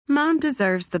Mom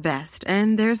deserves the best,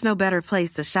 and there's no better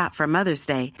place to shop for Mother's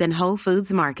Day than Whole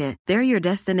Foods Market. They're your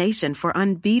destination for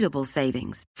unbeatable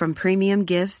savings, from premium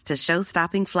gifts to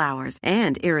show-stopping flowers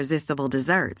and irresistible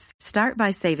desserts. Start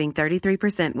by saving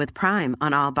 33% with Prime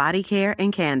on all body care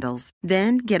and candles.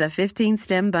 Then get a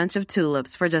 15-stem bunch of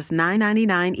tulips for just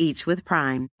 $9.99 each with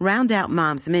Prime. Round out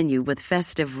Mom's menu with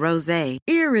festive rosé,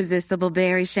 irresistible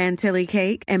berry chantilly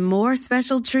cake, and more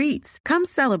special treats. Come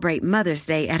celebrate Mother's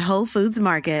Day at Whole Foods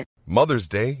Market. Mother's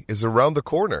Day is around the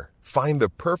corner. Find the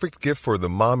perfect gift for the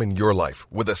mom in your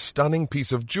life with a stunning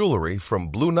piece of jewelry from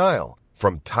Blue Nile.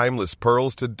 From timeless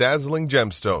pearls to dazzling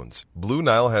gemstones, Blue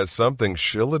Nile has something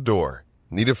she'll adore.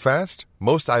 Need it fast?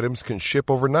 Most items can ship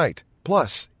overnight.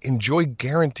 Plus, enjoy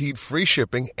guaranteed free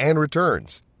shipping and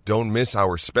returns. Don't miss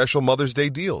our special Mother's Day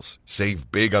deals. Save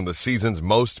big on the season's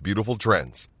most beautiful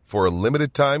trends. For a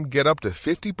limited time, get up to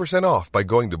 50% off by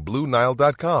going to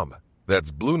BlueNile.com.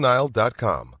 That's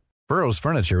BlueNile.com. Burrow's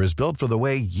furniture is built for the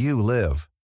way you live.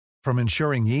 From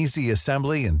ensuring easy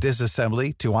assembly and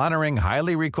disassembly to honoring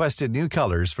highly requested new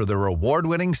colors for their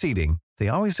award-winning seating, they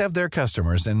always have their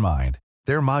customers in mind.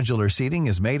 Their modular seating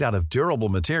is made out of durable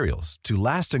materials to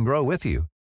last and grow with you.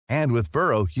 And with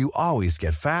Burrow, you always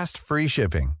get fast, free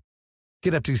shipping.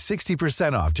 Get up to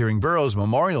 60% off during Burrow's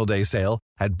Memorial Day sale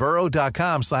at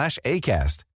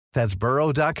burrow.com/ACAST. That's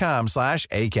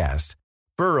burrow.com/ACAST.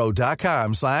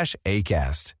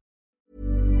 burrow.com/ACAST.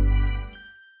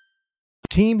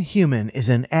 Team Human is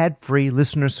an ad-free,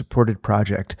 listener-supported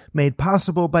project made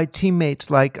possible by teammates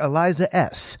like Eliza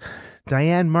S.,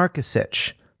 Diane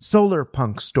Markusich, Solar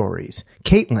Punk Stories,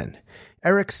 Caitlin,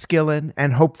 Eric Skillen,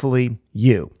 and hopefully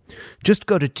you. Just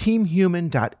go to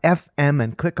teamhuman.fm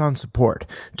and click on support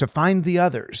to find the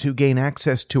others who gain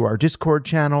access to our Discord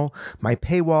channel, my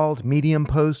paywalled Medium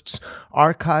posts,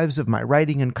 archives of my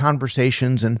writing and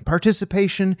conversations, and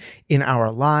participation in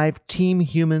our live Team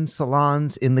Human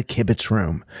salons in the Kibitz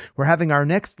Room. We're having our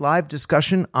next live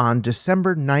discussion on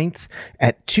December 9th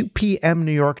at 2 p.m.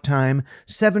 New York time,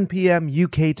 7 p.m.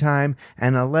 UK time,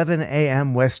 and 11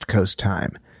 a.m. West Coast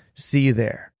time. See you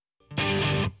there.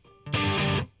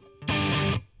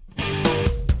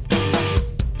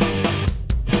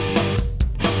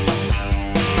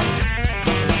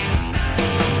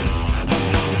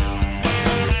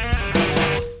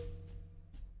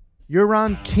 You're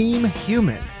on Team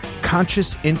Human,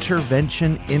 conscious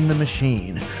intervention in the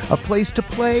machine, a place to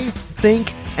play,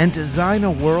 think, and design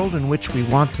a world in which we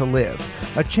want to live.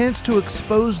 A chance to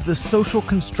expose the social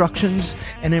constructions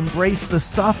and embrace the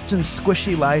soft and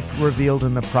squishy life revealed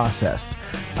in the process.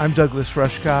 I'm Douglas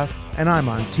Rushkoff, and I'm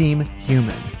on Team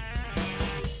Human.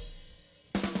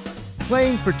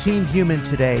 Playing for Team Human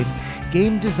today,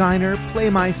 game designer,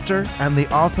 playmeister, and the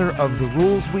author of The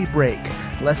Rules We Break,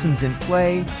 Lessons in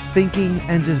Play, Thinking,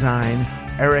 and Design,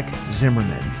 Eric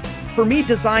Zimmerman. For me,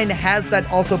 design has that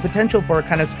also potential for a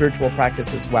kind of spiritual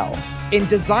practice as well. In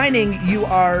designing, you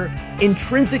are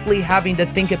intrinsically having to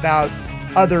think about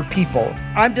other people.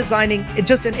 I'm designing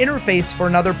just an interface for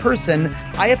another person.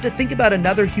 I have to think about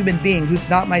another human being who's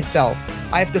not myself.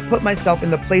 I have to put myself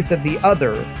in the place of the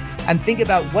other and think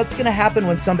about what's going to happen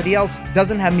when somebody else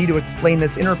doesn't have me to explain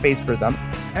this interface for them.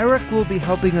 Eric will be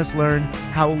helping us learn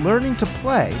how learning to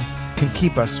play can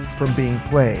keep us from being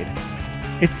played.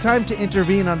 It's time to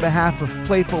intervene on behalf of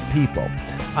playful people.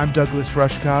 I'm Douglas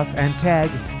Rushkoff, and tag,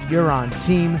 you're on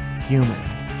Team Human.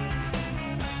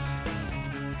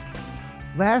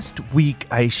 Last week,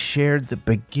 I shared the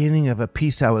beginning of a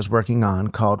piece I was working on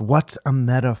called What's a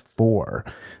Metaphor?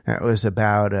 That was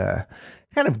about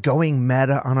kind of going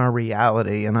meta on our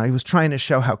reality, and I was trying to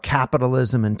show how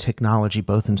capitalism and technology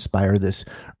both inspire this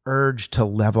urge to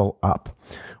level up.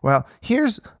 Well,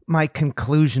 here's my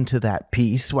conclusion to that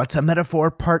piece, What's a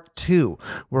Metaphor Part 2,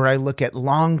 where I look at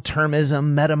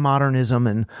long-termism, metamodernism,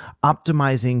 and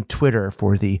optimizing Twitter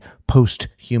for the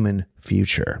post-human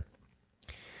future.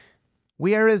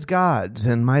 We are as gods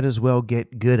and might as well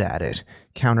get good at it,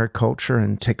 counterculture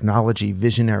and technology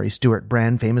visionary Stuart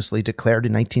Brand famously declared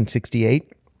in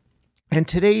 1968. And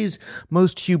today's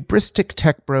most hubristic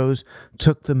tech bros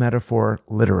took the metaphor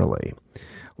literally.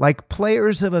 Like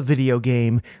players of a video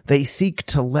game, they seek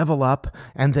to level up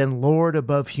and then lord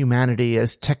above humanity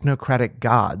as technocratic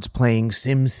gods playing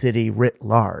SimCity writ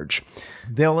large.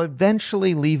 They'll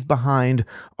eventually leave behind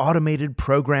automated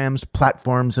programs,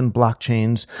 platforms, and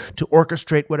blockchains to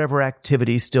orchestrate whatever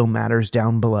activity still matters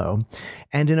down below,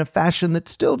 and in a fashion that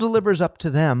still delivers up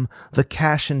to them the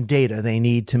cash and data they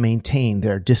need to maintain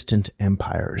their distant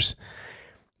empires.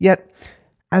 Yet,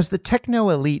 as the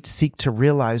techno-elite seek to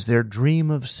realize their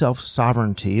dream of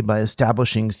self-sovereignty by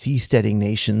establishing seasteading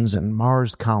nations and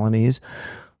Mars colonies,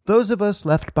 those of us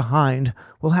left behind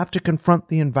will have to confront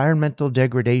the environmental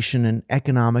degradation and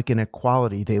economic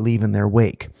inequality they leave in their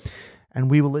wake. And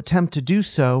we will attempt to do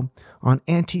so on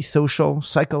antisocial,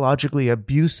 psychologically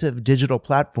abusive digital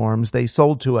platforms they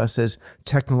sold to us as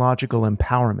technological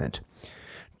empowerment.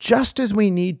 Just as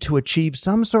we need to achieve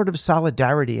some sort of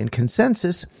solidarity and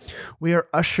consensus, we are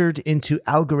ushered into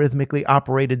algorithmically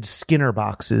operated Skinner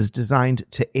boxes designed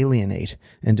to alienate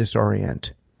and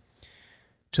disorient.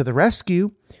 To the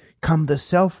rescue come the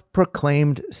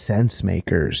self-proclaimed sense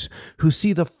makers who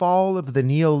see the fall of the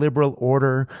neoliberal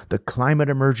order, the climate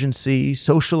emergency,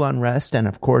 social unrest, and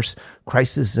of course,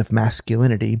 crisis of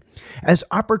masculinity as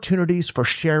opportunities for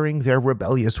sharing their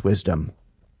rebellious wisdom.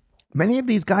 Many of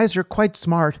these guys are quite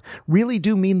smart, really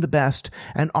do mean the best,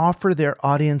 and offer their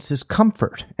audiences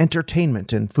comfort,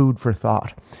 entertainment, and food for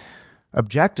thought.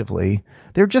 Objectively,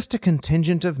 they're just a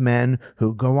contingent of men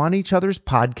who go on each other's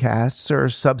podcasts or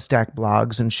Substack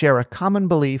blogs and share a common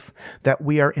belief that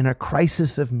we are in a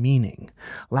crisis of meaning,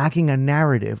 lacking a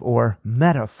narrative or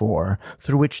metaphor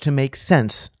through which to make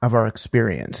sense of our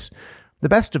experience. The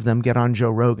best of them get on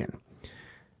Joe Rogan.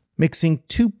 Mixing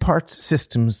 2 parts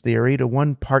systems theory to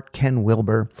 1 part Ken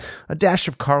Wilber, a dash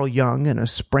of Carl Jung, and a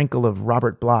sprinkle of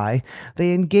Robert Bly,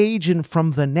 they engage in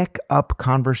from-the-neck-up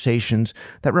conversations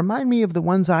that remind me of the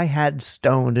ones I had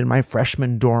stoned in my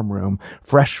freshman dorm room,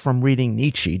 fresh from reading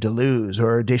Nietzsche, Deleuze,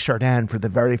 or Desjardins for the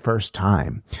very first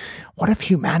time. What if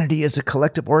humanity is a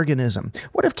collective organism?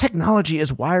 What if technology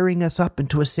is wiring us up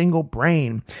into a single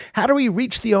brain? How do we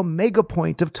reach the omega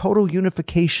point of total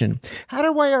unification? How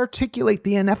do I articulate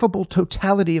the ineffable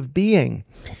totality of being?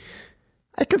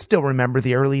 I can still remember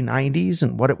the early 90s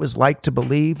and what it was like to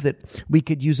believe that we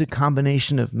could use a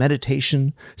combination of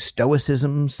meditation,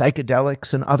 stoicism,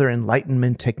 psychedelics, and other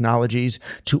enlightenment technologies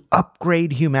to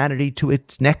upgrade humanity to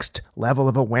its next level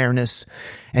of awareness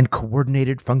and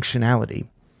coordinated functionality.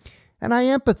 And I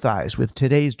empathize with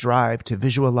today's drive to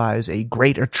visualize a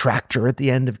great attractor at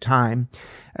the end of time,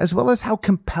 as well as how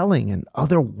compelling and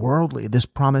otherworldly this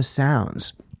promise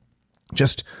sounds.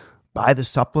 Just buy the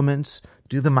supplements,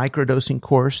 do the microdosing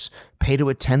course, pay to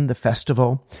attend the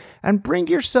festival, and bring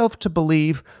yourself to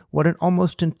believe what an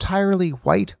almost entirely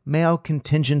white male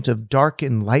contingent of dark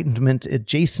enlightenment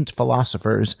adjacent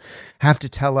philosophers have to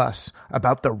tell us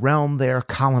about the realm they are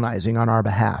colonizing on our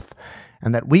behalf,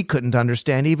 and that we couldn't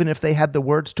understand even if they had the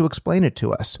words to explain it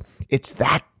to us. It's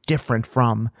that different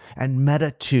from and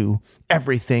meta to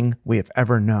everything we have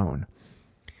ever known.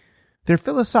 Their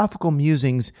philosophical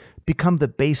musings become the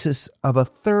basis of a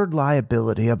third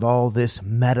liability of all this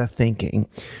meta-thinking,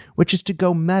 which is to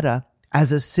go meta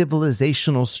as a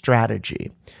civilizational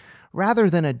strategy. Rather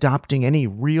than adopting any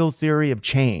real theory of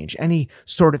change, any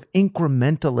sort of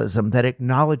incrementalism that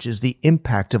acknowledges the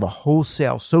impact of a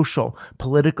wholesale social,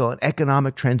 political, and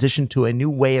economic transition to a new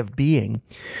way of being,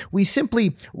 we simply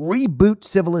reboot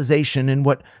civilization in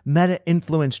what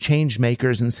meta-influence change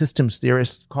makers and systems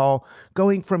theorists call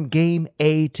going from game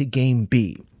A to game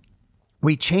B.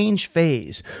 We change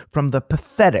phase from the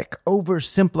pathetic,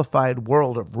 oversimplified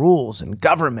world of rules and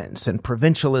governments and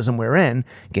provincialism we're in,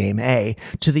 Game A,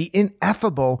 to the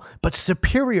ineffable but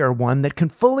superior one that can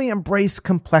fully embrace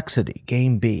complexity,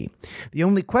 Game B. The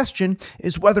only question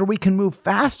is whether we can move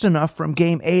fast enough from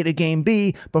Game A to Game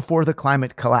B before the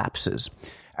climate collapses.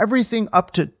 Everything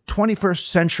up to 21st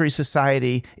century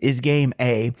society is Game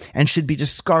A and should be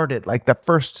discarded like the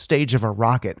first stage of a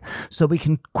rocket so we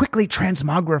can quickly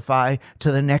transmogrify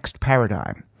to the next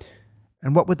paradigm.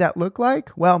 And what would that look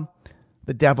like? Well,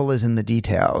 the devil is in the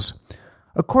details.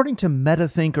 According to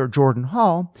meta-thinker Jordan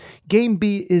Hall, Game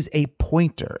B is a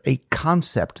pointer, a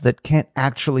concept that can't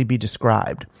actually be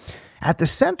described. At the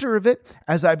center of it,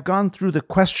 as I've gone through the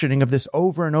questioning of this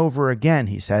over and over again,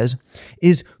 he says,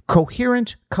 is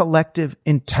coherent collective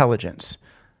intelligence.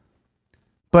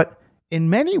 But in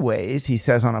many ways, he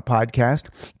says on a podcast,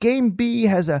 Game B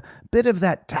has a bit of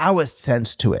that Taoist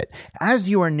sense to it. As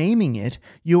you are naming it,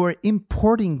 you are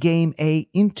importing Game A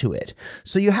into it.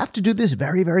 So you have to do this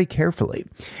very, very carefully.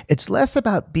 It's less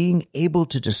about being able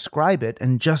to describe it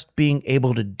and just being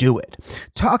able to do it.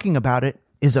 Talking about it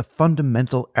is a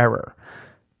fundamental error.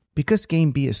 Because Game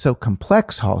B is so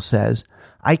complex, Hall says,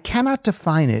 I cannot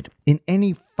define it in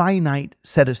any finite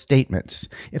set of statements.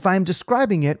 If I am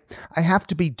describing it, I have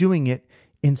to be doing it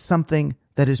in something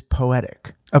that is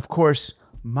poetic. Of course,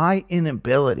 my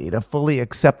inability to fully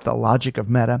accept the logic of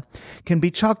meta can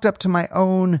be chalked up to my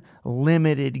own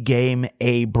limited Game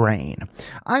A brain.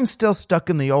 I'm still stuck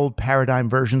in the old paradigm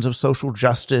versions of social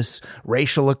justice,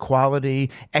 racial equality,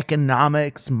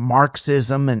 economics,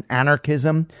 Marxism, and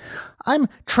anarchism. I'm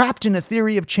trapped in a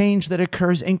theory of change that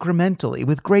occurs incrementally,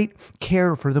 with great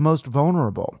care for the most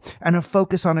vulnerable, and a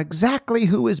focus on exactly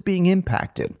who is being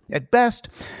impacted. At best,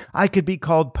 I could be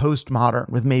called postmodern,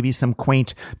 with maybe some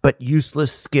quaint but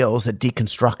useless skills at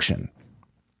deconstruction.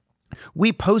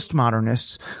 We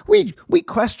postmodernists, we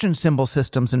question symbol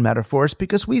systems and metaphors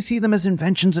because we see them as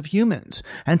inventions of humans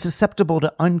and susceptible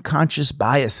to unconscious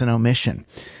bias and omission.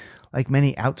 Like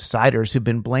many outsiders who've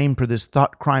been blamed for this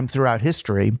thought crime throughout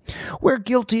history, we're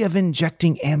guilty of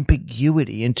injecting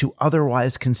ambiguity into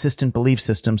otherwise consistent belief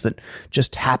systems that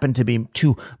just happen to be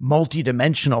too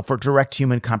multidimensional for direct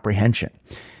human comprehension.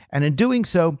 And in doing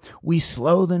so, we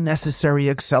slow the necessary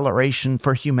acceleration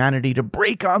for humanity to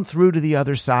break on through to the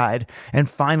other side and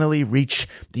finally reach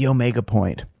the omega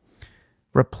point.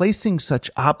 Replacing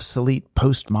such obsolete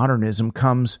postmodernism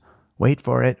comes, wait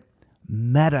for it,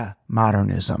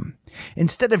 meta-modernism.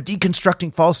 Instead of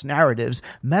deconstructing false narratives,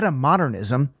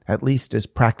 meta-modernism, at least as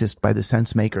practiced by the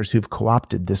sense-makers who've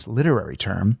co-opted this literary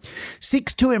term,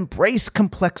 seeks to embrace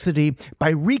complexity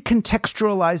by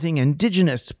recontextualizing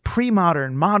indigenous,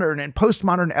 pre-modern, modern, and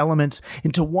postmodern elements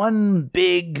into one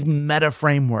big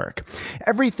meta-framework.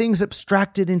 Everything's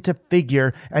abstracted into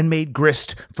figure and made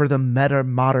grist for the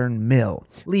meta-modern mill,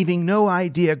 leaving no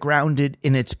idea grounded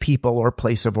in its people or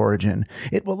place of origin.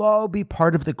 It will all be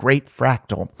part of the great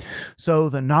fractal. So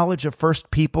the knowledge of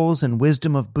first peoples and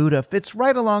wisdom of Buddha fits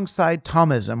right alongside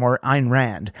Thomism or Ayn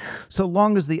Rand, so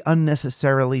long as the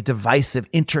unnecessarily divisive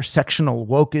intersectional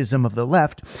wokeism of the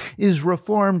left is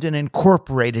reformed and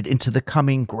incorporated into the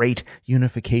coming great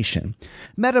unification.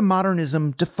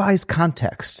 Metamodernism defies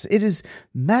contexts. It is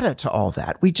meta to all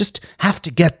that. We just have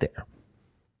to get there.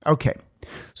 Okay.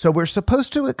 So we're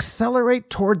supposed to accelerate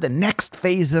toward the next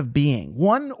phase of being,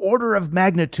 one order of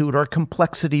magnitude or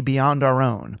complexity beyond our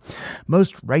own.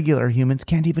 Most regular humans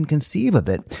can't even conceive of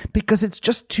it because it's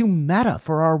just too meta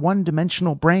for our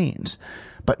one-dimensional brains.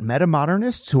 But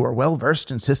metamodernists who are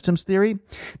well-versed in systems theory,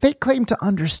 they claim to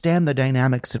understand the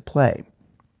dynamics at play.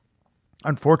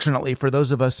 Unfortunately, for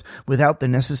those of us without the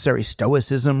necessary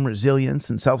stoicism, resilience,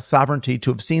 and self-sovereignty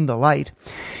to have seen the light,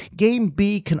 Game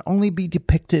B can only be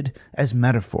depicted as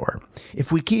metaphor.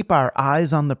 If we keep our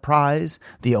eyes on the prize,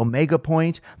 the omega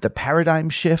point, the paradigm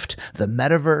shift, the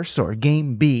metaverse, or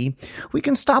Game B, we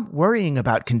can stop worrying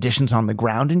about conditions on the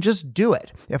ground and just do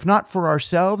it, if not for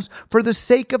ourselves, for the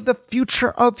sake of the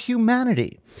future of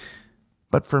humanity.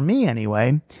 But for me,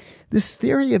 anyway, this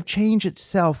theory of change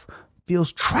itself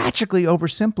feels tragically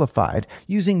oversimplified,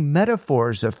 using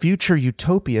metaphors of future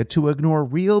utopia to ignore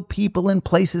real people and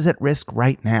places at risk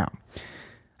right now.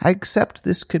 I accept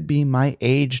this could be my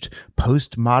aged,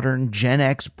 postmodern Gen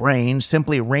X brain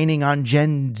simply raining on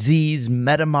Gen Z's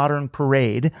metamodern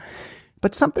parade,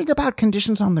 but something about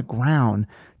conditions on the ground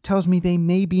tells me they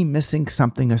may be missing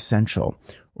something essential,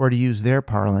 or to use their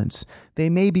parlance, they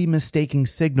may be mistaking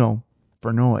signal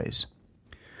for noise.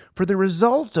 For the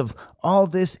result of all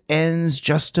this ends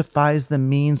justifies the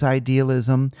means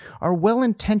idealism are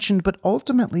well-intentioned but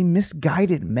ultimately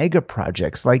misguided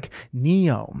mega-projects like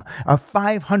NEOM, a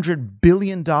 $500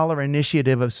 billion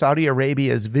initiative of Saudi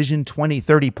Arabia's Vision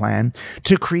 2030 plan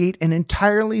to create an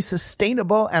entirely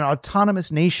sustainable and autonomous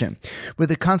nation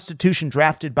with a constitution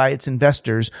drafted by its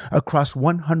investors across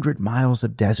 100 miles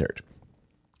of desert.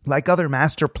 Like other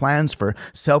master plans for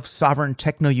self-sovereign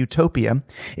techno-utopia,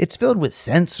 it's filled with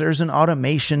sensors and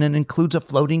automation and includes a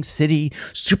floating city,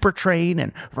 supertrain,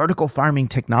 and vertical farming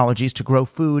technologies to grow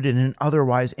food in an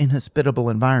otherwise inhospitable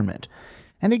environment.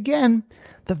 And again,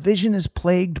 the vision is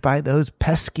plagued by those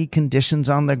pesky conditions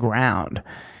on the ground.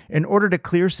 In order to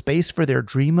clear space for their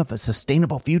dream of a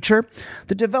sustainable future,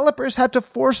 the developers had to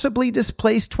forcibly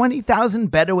displace 20,000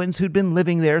 Bedouins who'd been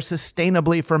living there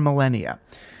sustainably for millennia.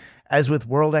 As with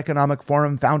World Economic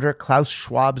Forum founder Klaus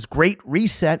Schwab's Great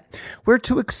Reset, we're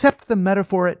to accept the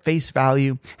metaphor at face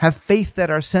value, have faith that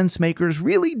our sense makers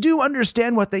really do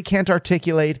understand what they can't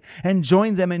articulate, and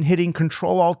join them in hitting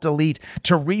Control-Alt-Delete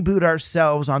to reboot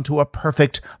ourselves onto a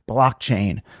perfect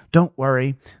blockchain. Don't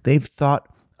worry, they've thought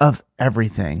of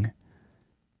everything.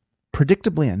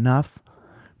 Predictably enough,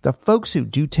 the folks who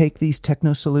do take these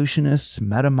techno-solutionists,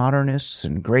 meta-modernists,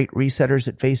 and great resetters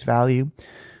at face value,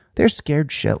 they're scared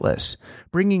shitless,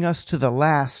 bringing us to the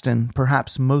last and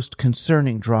perhaps most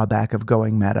concerning drawback of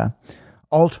going meta,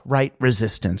 alt-right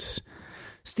resistance.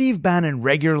 Steve Bannon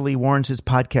regularly warns his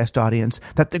podcast audience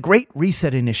that the Great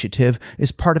Reset Initiative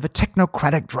is part of a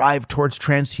technocratic drive towards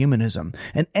transhumanism,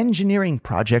 an engineering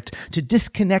project to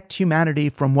disconnect humanity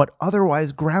from what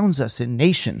otherwise grounds us in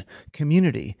nation,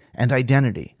 community, and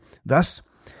identity. Thus,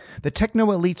 The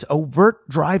techno-elite's overt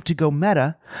drive to go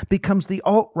meta becomes the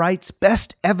alt-right's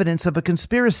best evidence of a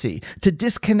conspiracy to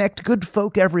disconnect good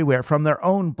folk everywhere from their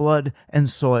own blood and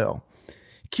soil.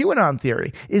 QAnon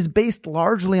theory is based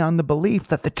largely on the belief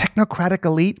that the technocratic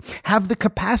elite have the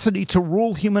capacity to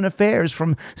rule human affairs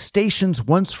from stations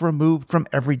once removed from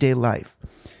everyday life.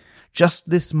 Just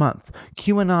this month,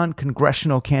 QAnon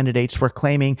congressional candidates were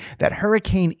claiming that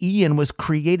Hurricane Ian was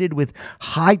created with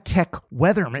high-tech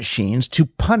weather machines to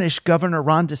punish Governor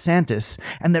Ron DeSantis,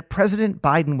 and that President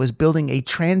Biden was building a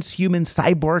transhuman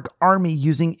cyborg army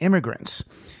using immigrants.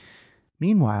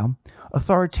 Meanwhile,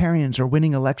 authoritarians are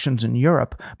winning elections in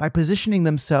Europe by positioning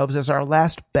themselves as our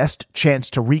last best chance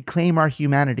to reclaim our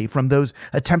humanity from those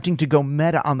attempting to go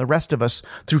meta on the rest of us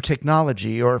through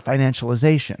technology or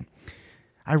financialization.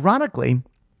 Ironically,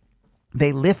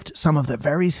 they lift some of the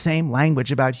very same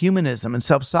language about humanism and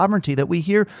self-sovereignty that we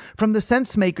hear from the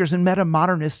sense-makers and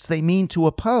meta-modernists they mean to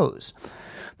oppose.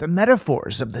 The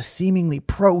metaphors of the seemingly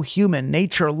pro-human,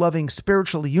 nature-loving,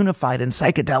 spiritually unified, and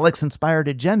psychedelics-inspired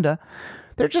agenda,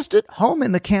 they're just at home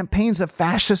in the campaigns of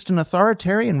fascist and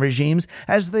authoritarian regimes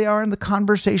as they are in the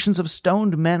conversations of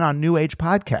stoned men on New Age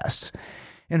podcasts.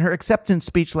 In her acceptance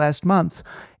speech last month,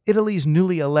 Italy's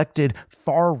newly elected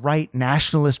far-right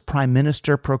nationalist prime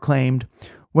minister proclaimed,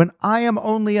 "When I am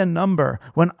only a number,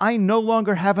 when I no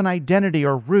longer have an identity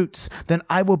or roots, then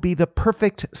I will be the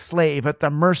perfect slave at the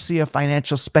mercy of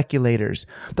financial speculators,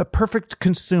 the perfect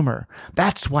consumer.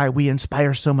 That's why we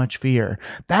inspire so much fear.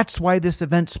 That's why this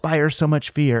event inspires so much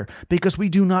fear, because we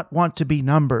do not want to be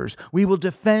numbers. We will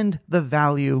defend the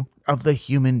value of the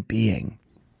human being."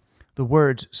 The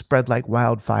words spread like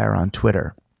wildfire on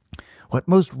Twitter. What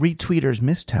most retweeters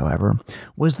missed, however,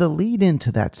 was the lead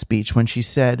into that speech when she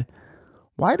said,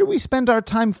 "Why do we spend our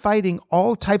time fighting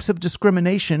all types of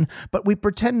discrimination, but we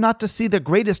pretend not to see the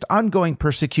greatest ongoing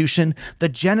persecution, the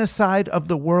genocide of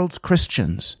the world's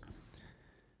Christians?"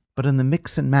 But in the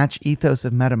mix and match ethos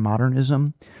of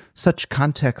metamodernism, such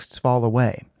contexts fall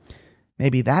away.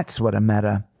 Maybe that's what a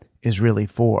meta is really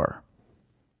for.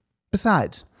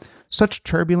 Besides, such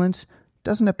turbulence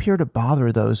doesn't appear to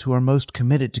bother those who are most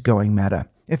committed to going meta.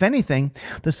 If anything,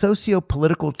 the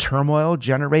socio-political turmoil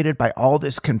generated by all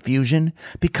this confusion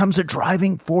becomes a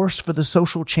driving force for the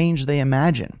social change they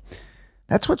imagine.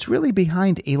 That's what's really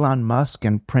behind Elon Musk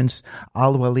and Prince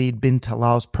Al-Walid bin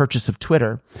Talal's purchase of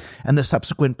Twitter and the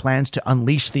subsequent plans to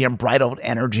unleash the unbridled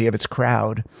energy of its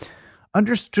crowd.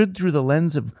 Understood through the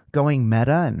lens of going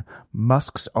meta and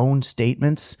Musk's own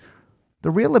statements, the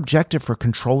real objective for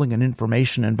controlling an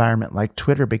information environment like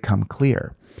Twitter become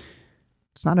clear.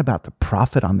 It's not about the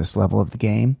profit on this level of the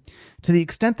game. To the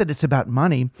extent that it's about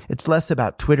money, it's less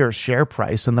about Twitter's share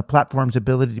price and the platform's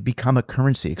ability to become a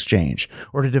currency exchange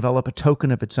or to develop a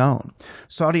token of its own.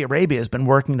 Saudi Arabia has been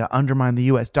working to undermine the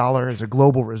US dollar as a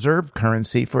global reserve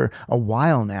currency for a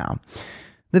while now.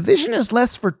 The vision is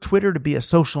less for Twitter to be a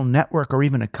social network or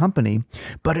even a company,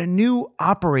 but a new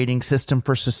operating system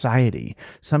for society,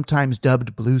 sometimes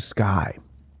dubbed Blue Sky.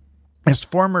 As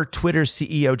former Twitter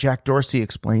CEO Jack Dorsey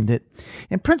explained it,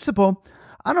 in principle,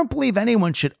 I don't believe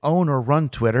anyone should own or run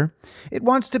Twitter. It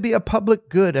wants to be a public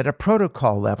good at a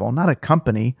protocol level, not a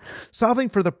company. Solving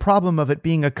for the problem of it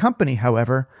being a company,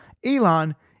 however,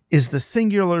 Elon is the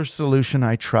singular solution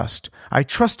I trust. I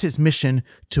trust his mission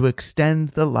to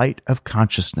extend the light of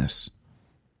consciousness.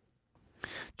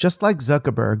 Just like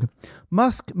Zuckerberg,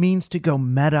 Musk means to go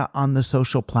meta on the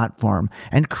social platform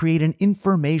and create an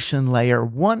information layer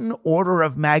one order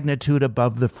of magnitude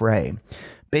above the fray.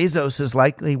 Bezos is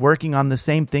likely working on the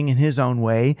same thing in his own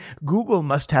way. Google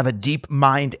must have a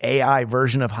DeepMind AI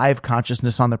version of Hive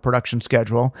consciousness on the production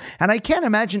schedule. And I can't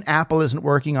imagine Apple isn't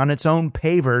working on its own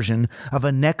pay version of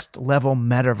a next-level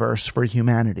metaverse for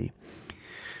humanity.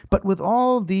 But with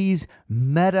all these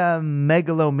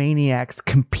meta-megalomaniacs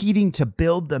competing to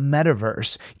build the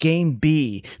metaverse, Game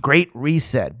B, Great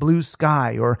Reset, Blue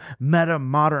Sky, or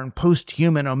meta-modern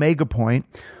post-human Omega Point,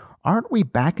 aren't we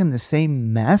back in the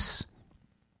same mess?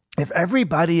 If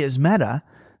everybody is meta,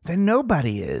 then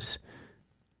nobody is.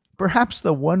 Perhaps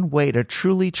the one way to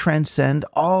truly transcend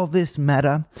all this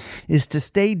meta is to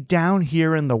stay down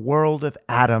here in the world of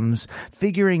atoms,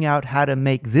 figuring out how to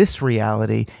make this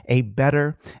reality a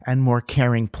better and more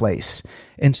caring place,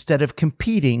 instead of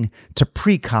competing to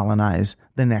pre-colonize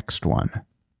the next one.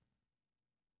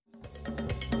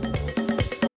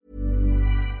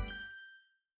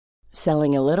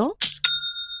 Selling a little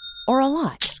or a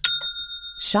lot?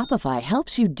 Shopify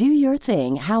helps you do your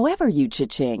thing however you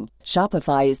cha-ching.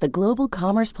 Shopify is the global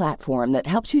commerce platform that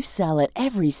helps you sell at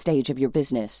every stage of your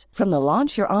business. From the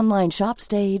launch your online shop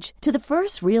stage to the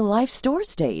first real-life store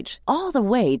stage, all the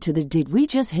way to the did we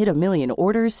just hit a million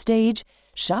orders stage.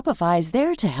 Shopify is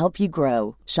there to help you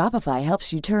grow. Shopify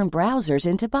helps you turn browsers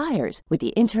into buyers with the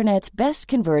internet's best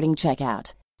converting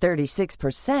checkout.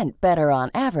 36% better on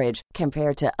average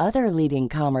compared to other leading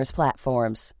commerce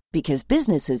platforms. Because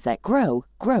businesses that grow,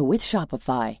 grow with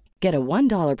Shopify. Get a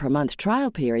 $1 per month trial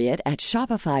period at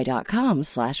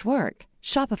shopify.com/work.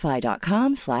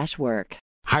 Shopify.com/work.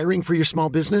 Hiring for your small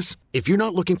business? If you're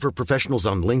not looking for professionals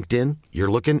on LinkedIn,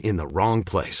 you're looking in the wrong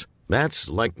place. That's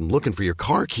like looking for your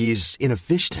car keys in a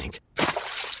fish tank.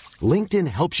 LinkedIn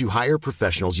helps you hire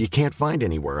professionals you can't find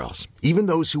anywhere else, even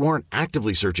those who aren't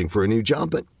actively searching for a new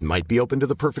job but might be open to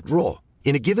the perfect role.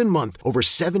 In a given month, over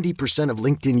 70% of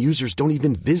LinkedIn users don't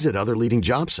even visit other leading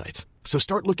job sites. So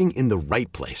start looking in the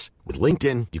right place. With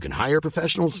LinkedIn, you can hire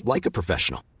professionals like a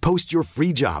professional. Post your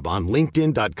free job on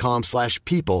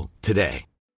linkedin.com/people today.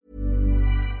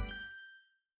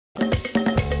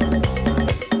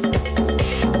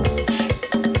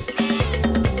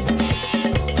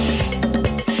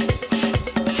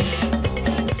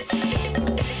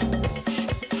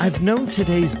 I've known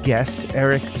today's guest,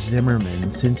 Eric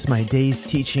Zimmerman, since my days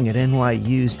teaching at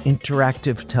NYU's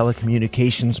Interactive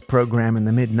Telecommunications program in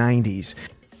the mid-90s,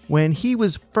 when he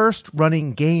was first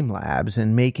running game labs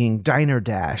and making Diner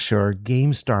Dash or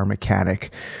GameStar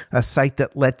Mechanic, a site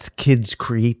that lets kids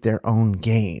create their own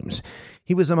games.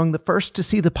 He was among the first to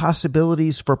see the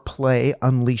possibilities for play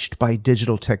unleashed by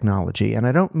digital technology. And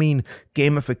I don't mean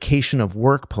gamification of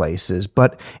workplaces,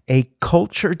 but a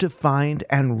culture defined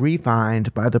and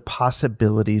refined by the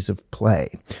possibilities of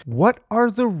play. What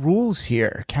are the rules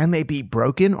here? Can they be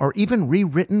broken or even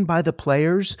rewritten by the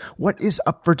players? What is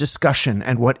up for discussion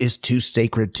and what is too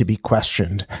sacred to be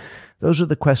questioned? Those are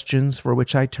the questions for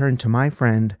which I turn to my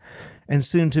friend and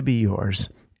soon to be yours,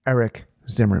 Eric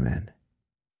Zimmerman.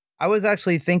 I was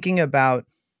actually thinking about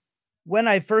when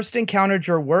I first encountered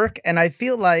your work, and I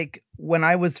feel like when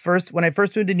I first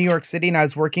moved to New York City and I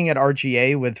was working at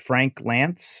RGA with Frank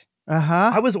Lantz,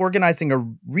 I was organizing a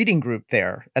reading group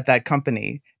there at that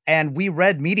company, and we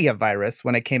read Media Virus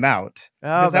when it came out.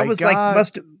 Oh, that was God.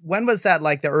 When was that?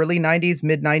 Like the early 90s,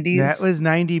 mid 90s? That was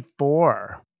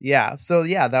 94. Yeah. So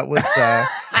yeah, that was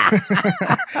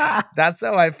that's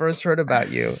how I first heard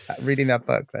about you, reading that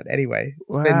book. But anyway,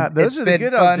 those are the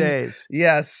good old days.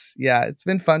 Yes. Yeah. It's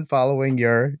been fun following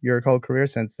your whole career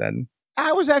since then.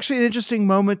 That was actually an interesting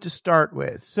moment to start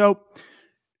with. So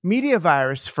Media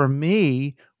Virus for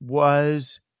me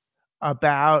was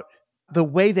about the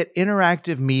way that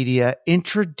interactive media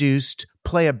introduced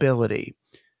playability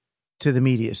to the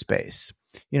media space.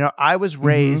 You know, I was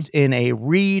raised in a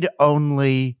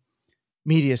read-only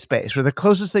media space where the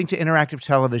closest thing to interactive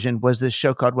television was this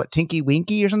show called Tinky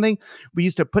Winky or something. We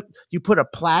used to put a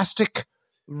plastic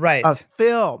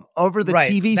film over the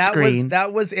TV screen.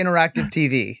 That was interactive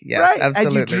TV. Yes, right.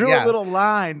 absolutely. And you drew a little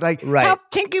line like, help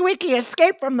Tinky Winky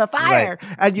escape from the fire.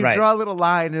 Right. And you draw a little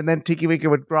line and then Tinky Winky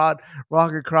would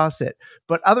walk across it.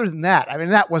 But other than that, I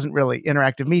mean, that wasn't really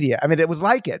interactive media. I mean, it was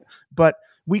like it, but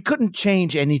we couldn't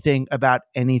change anything about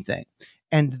anything.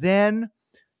 And then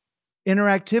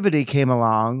interactivity came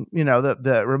along, you know,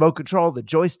 the remote control, the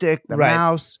joystick, the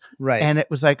mouse. Right. And it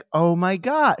was like, oh my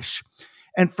gosh.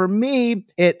 And for me,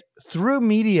 it through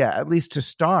media, at least to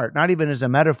start, not even as a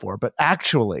metaphor, but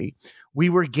actually, we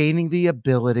were gaining the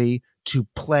ability to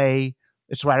play.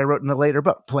 It's what I wrote in the later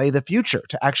book, play the future,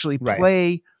 to actually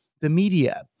play the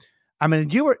media. I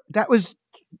mean, that was,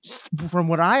 from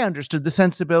what I understood, the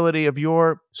sensibility of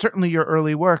certainly your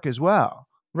early work as well.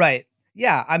 Right.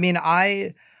 Yeah. I mean,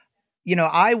 I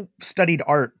studied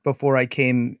art before I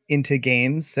came into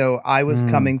games. So I was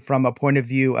coming from a point of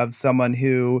view of someone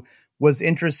who was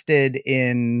interested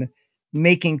in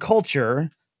making culture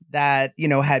that, you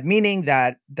know, had meaning,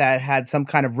 that had some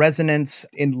kind of resonance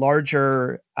in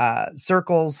larger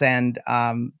circles, and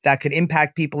that could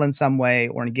impact people in some way,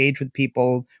 or engage with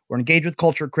people, or engage with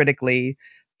culture critically.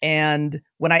 And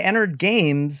when I entered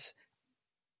games,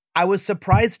 I was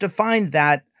surprised to find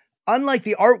that, unlike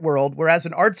the art world, where as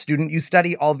an art student, you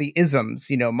study all the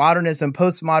isms, you know, modernism,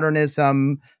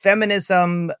 postmodernism,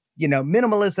 feminism, you know,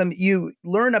 minimalism, you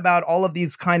learn about all of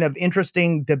these kind of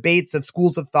interesting debates of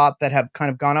schools of thought that have kind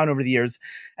of gone on over the years.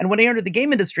 And when I entered the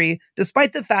game industry,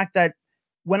 despite the fact that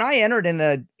when I entered in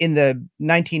the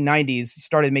 1990s,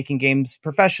 started making games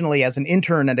professionally as an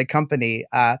intern at a company,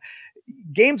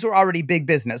 games were already big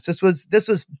business. This was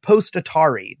post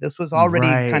Atari. This was already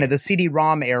kind of the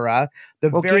CD-ROM era. The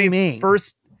very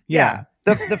first,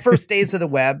 the first days of the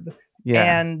web.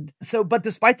 Yeah. And so, but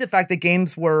despite the fact that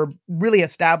games were really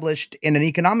established in an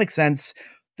economic sense,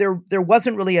 there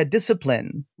wasn't really a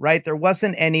discipline, right? There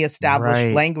wasn't any established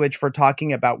Right. language for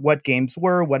talking about what games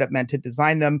were, what it meant to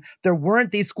design them. There weren't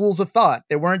these schools of thought.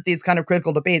 There weren't these kind of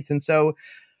critical debates. And so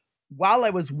while I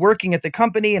was working at the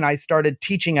company and I started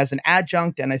teaching as an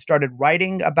adjunct and I started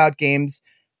writing about games,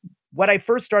 what I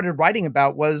first started writing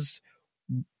about was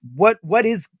what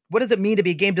does it mean to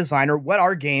be a game designer? What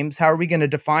are games? How are we going to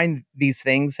define these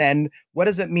things? And what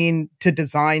does it mean to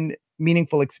design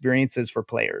meaningful experiences for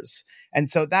players? And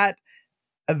so that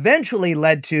eventually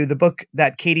led to the book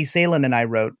that Katie Salen and I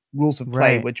wrote, Rules of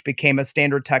Play, Right. which became a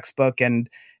standard textbook and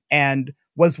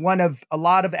was one of a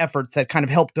lot of efforts that kind of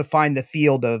helped define the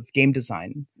field of game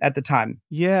design at the time.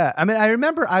 Yeah. I mean, I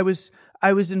remember I was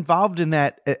involved in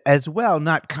that as well,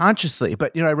 not consciously,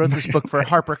 but, I wrote this book for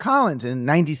HarperCollins in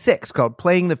 96 called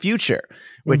Playing the Future,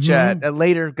 which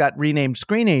later got renamed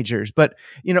Screenagers. But,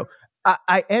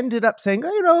 I ended up saying,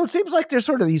 it seems like there's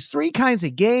sort of these three kinds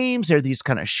of games. There are these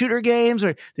kind of shooter games,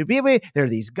 or there are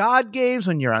these God games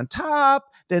when you're on top.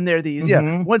 Then there are these,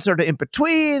 one sort of in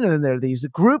between, and then there are these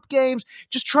group games.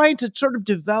 Just trying to sort of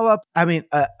develop,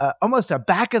 almost a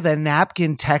back of the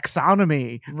napkin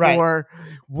taxonomy for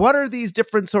what are these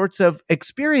different sorts of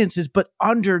experiences, but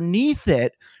underneath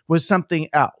it was something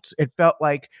else. It felt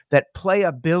like that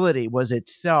playability was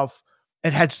itself.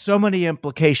 It had so many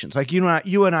implications. Like you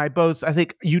and I both, I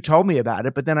think you told me about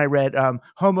it, but then I read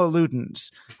Homo Ludens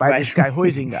by this guy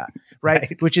Huizinga,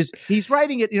 right? Which is, he's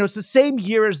writing it, it's the same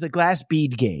year as the Glass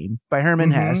Bead game by Herman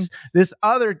Hesse. This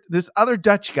other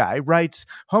Dutch guy writes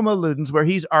Homo Ludens, where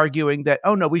he's arguing that,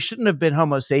 oh no, we shouldn't have been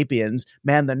Homo sapiens,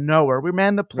 man the knower, we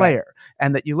man the player.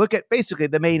 And that you look at, basically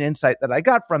the main insight that I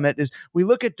got from it is we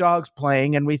look at dogs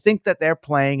playing and we think that they're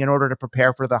playing in order to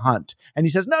prepare for the hunt. And he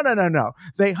says, no.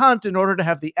 They hunt in order to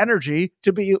have the energy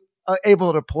to be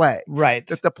able to play. Right.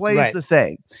 That the play is the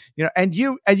thing. And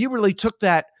you really took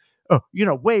that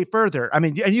way further. I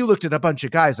mean, and you looked at a bunch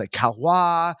of guys like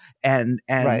Calois and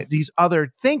these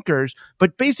other thinkers,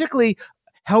 but basically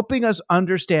helping us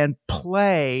understand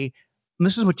play. And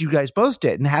this is what you guys both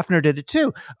did, and Hafner did it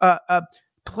too.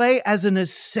 Play as an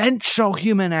essential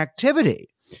human activity,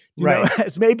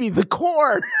 as maybe the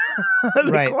core,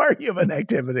 core human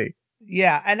activity.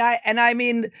 Yeah, and I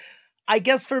mean, I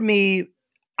guess for me,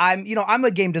 I'm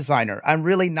a game designer. I'm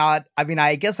really not. I mean,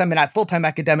 I guess I'm a full-time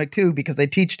academic too because I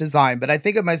teach design. But I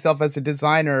think of myself as a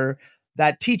designer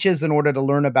that teaches in order to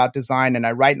learn about design, and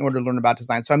I write in order to learn about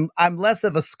design. So I'm less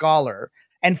of a scholar.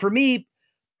 And for me,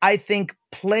 I think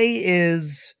play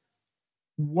is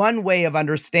one way of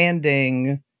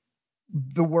understanding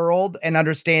the world and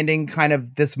understanding kind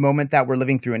of this moment that we're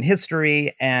living through in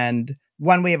history, and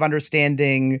one way of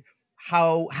understanding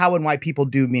how and why people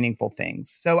do meaningful things.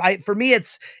 So for me,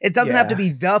 it doesn't have to be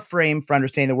the frame for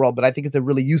understanding the world, but I think it's a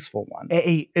really useful one.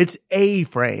 It's a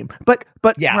frame. But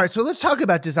yeah. All right, so let's talk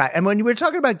about design. And when we're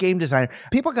talking about game design,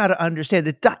 people got to understand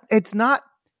it's not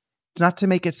to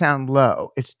make it sound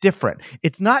low. It's different.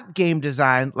 It's not game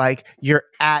design like you're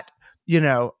at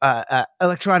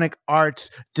Electronic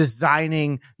Arts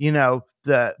designing,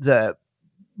 the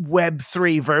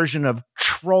Web3 version of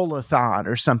Trollathon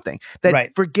or something.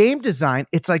 That for game design,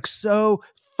 it's like so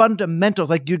fundamental.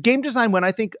 Like your game design, when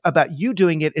I think about you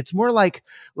doing it, it's more like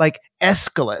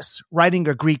Aeschylus writing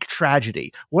a Greek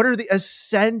tragedy. What are the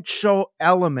essential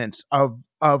elements of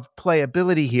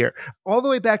playability here? All the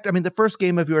way back to, the first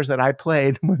game of yours that I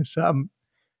played was,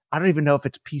 I don't even know if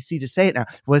it's PC to say it now,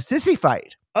 was Sissy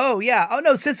Fight. Oh yeah. Oh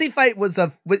no, Sissy Fight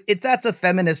that's a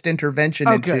feminist intervention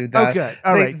into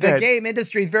the game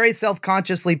industry, very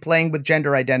self-consciously playing with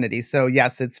gender identity. So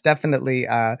yes, it's definitely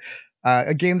a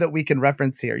game that we can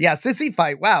reference here. Yeah, Sissy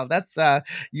Fight. Wow, that's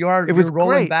you're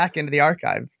rolling back into the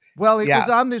archive. Well, it was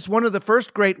on one of the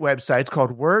first great websites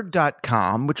called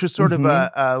Word.com, which was sort of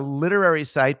a literary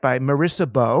site by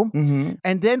Marissa Bow.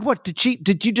 And then what, did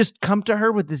you just come to her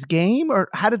with this game, or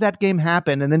how did that game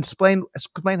happen? And then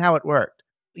explain how it worked.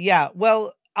 Yeah,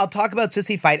 well, I'll talk about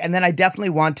Sissy Fight, and then I definitely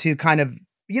want to kind of,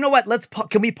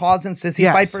 can we pause in Sissy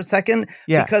Fight for a second?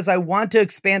 Yeah. Because I want to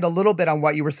expand a little bit on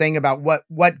what you were saying about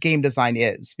what game design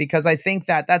is, because I think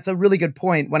that's a really good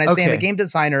point. When I say I'm a game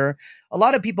designer, a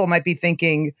lot of people might be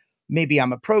thinking, maybe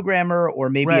I'm a programmer, or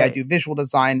maybe I do visual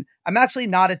design. I'm actually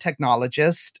not a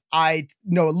technologist. I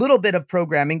know a little bit of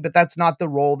programming, but that's not the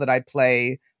role that I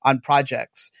play on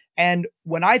projects. And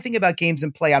when I think about games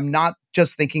and play, I'm not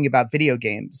just thinking about video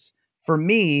games. For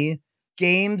me,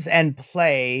 games and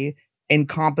play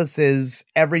encompasses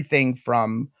everything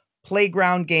from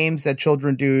playground games that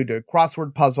children do, to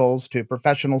crossword puzzles, to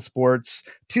professional sports,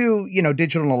 to,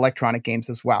 digital and electronic games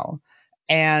as well.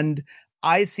 And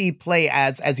I see play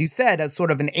as you said, as sort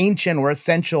of an ancient or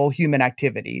essential human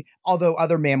activity, although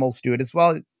other mammals do it as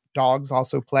well. Dogs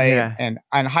also play,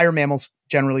 and higher mammals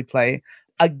generally play.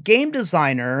 A game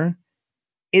designer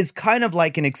is kind of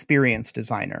like an experience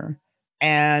designer.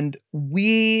 And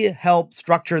we help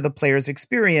structure the player's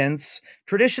experience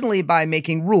traditionally by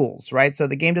making rules, right? So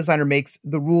the game designer makes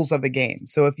the rules of a game.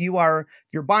 So if you're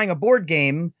buying a board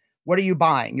game, what are you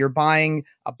buying? You're buying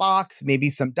a box,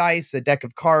 maybe some dice, a deck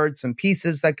of cards, some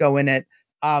pieces that go in it.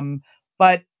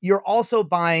 But you're also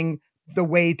buying the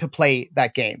way to play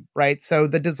that game, right? So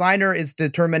the designer is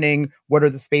determining what are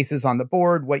the spaces on the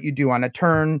board, what you do on a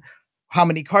turn, how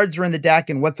many cards are in the deck,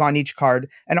 and what's on each card,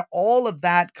 and all of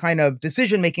that kind of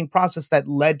decision-making process that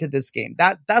led to this game.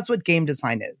 That's what game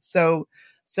design is. So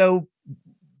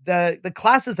the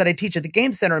classes that I teach at the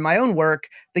Game Center in my own work,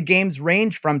 the games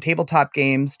range from tabletop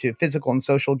games to physical and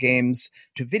social games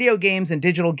to video games and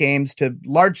digital games to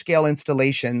large-scale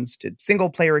installations to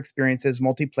single-player experiences,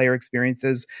 multiplayer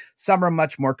experiences. Some are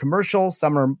much more commercial,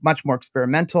 some are much more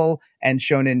experimental and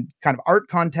shown in kind of art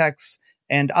contexts,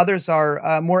 and others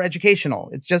are more educational.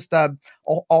 It's just a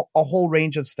whole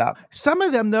range of stuff. Some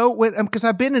of them, though, because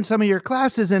I've been in some of your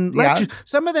classes and lectures,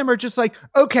 some of them are just like,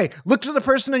 okay, look to the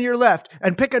person on your left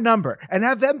and pick a number and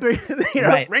have them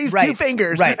raise two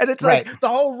fingers. Right, and it's like the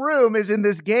whole room is in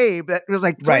this game that there's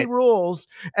like three rules,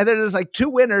 and then there's like two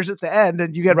winners at the end,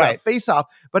 and you get a face-off.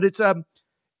 But it's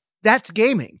that's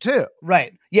gaming too.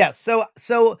 Right. Yeah.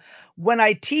 So when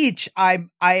I teach, I'm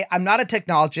not a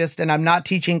technologist and I'm not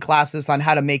teaching classes on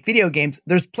how to make video games.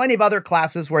 There's plenty of other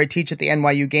classes where I teach at the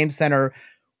NYU Game Center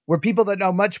where people that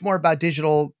know much more about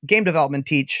digital game development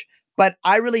teach, but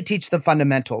I really teach the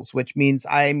fundamentals, which means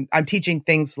I'm teaching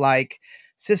things like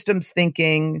systems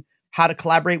thinking, how to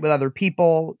collaborate with other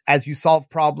people as you solve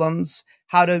problems,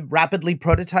 how to rapidly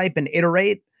prototype and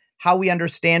iterate, how we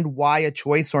understand why a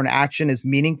choice or an action is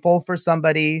meaningful for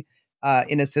somebody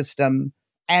in a system,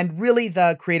 and really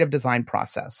the creative design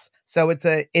process. So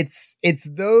it's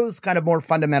those kind of more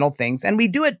fundamental things. And we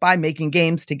do it by making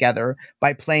games together,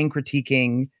 by playing,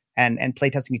 critiquing, and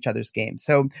playtesting each other's games.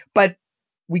 So, but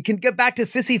we can get back to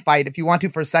Sissy Fight if you want to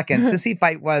for a second. Sissy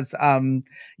Fight was, I'm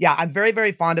very,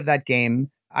 very fond of that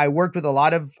game. I worked with a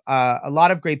lot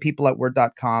of great people at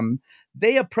Word.com.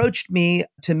 They approached me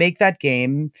to make that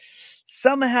game.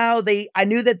 Somehow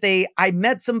I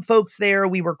met some folks there.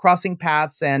 We were crossing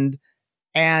paths and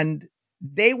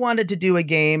they wanted to do a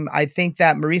game. I think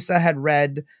that Marisa had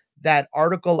read that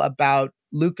article about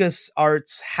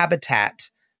LucasArts Habitat,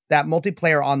 that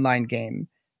multiplayer online game,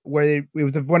 where it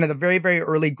was one of the very, very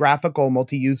early graphical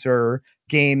multi-user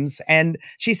games. And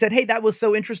she said, hey, that was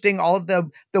so interesting. All of the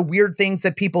weird things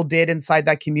that people did inside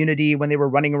that community when they were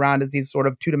running around as these sort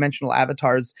of two-dimensional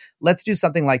avatars. Let's do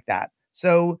something like that.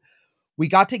 So we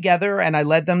got together and I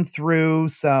led them through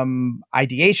some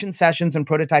ideation sessions and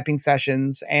prototyping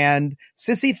sessions. And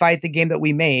Sissy Fight, the game that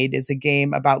we made, is a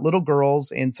game about little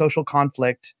girls in social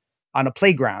conflict on a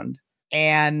playground.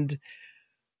 And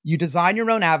you design your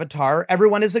own avatar.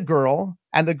 Everyone is a girl,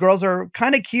 and the girls are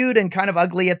kind of cute and kind of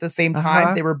ugly at the same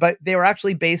time. They were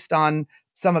actually based on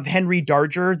some of Henry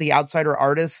Darger, the Outsider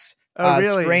artist's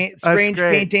strange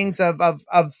paintings of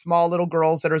small little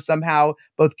girls that are somehow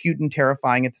both cute and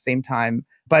terrifying at the same time,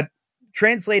 but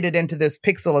translated into this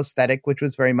pixel aesthetic, which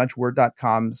was very much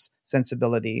Word.com's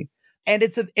sensibility. And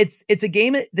it's a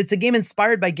game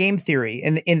inspired by game theory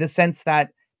in the sense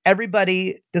that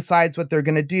everybody decides what they're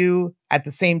going to do at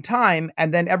the same time,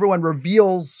 and then everyone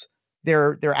reveals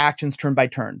their actions turn by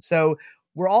turn. So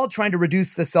we're all trying to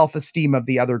reduce the self-esteem of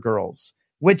the other girls,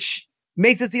 which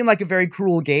makes it seem like a very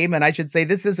cruel game. And I should say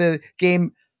this is a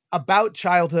game about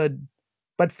childhood,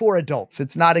 but for adults.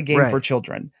 It's not a game for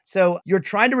children. So you're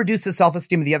trying to reduce the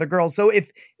self-esteem of the other girls. So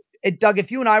Doug,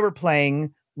 if you and I were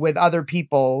playing with other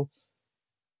people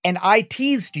and I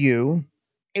teased you,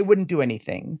 it wouldn't do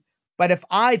anything. But if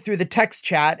I, through the text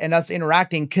chat and us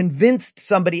interacting, convinced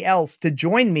somebody else to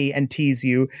join me and tease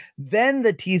you, then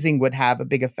the teasing would have a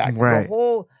big effect. Right.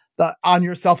 On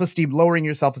your self-esteem, lowering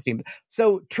your self-esteem.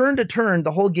 So turn to turn,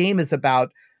 the whole game is about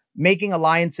making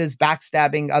alliances,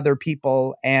 backstabbing other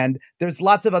people, and there's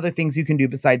lots of other things you can do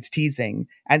besides teasing.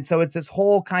 And so it's this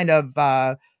whole kind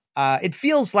of it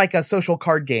feels like a social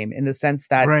card game in the sense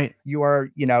that you are,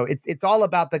 it's all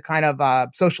about the kind of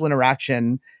social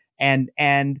interaction and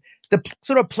the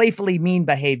sort of playfully mean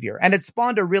behavior. And it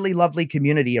spawned a really lovely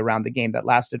community around the game that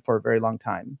lasted for a very long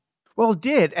time. Well, it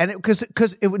did. And because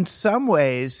it in some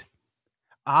ways,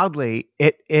 oddly,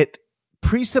 it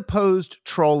presupposed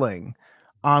trolling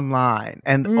online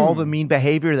and all the mean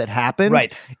behavior that happened.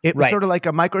 Right. It was sort of like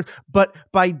a micro, but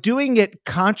by doing it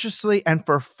consciously and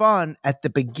for fun at the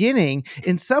beginning,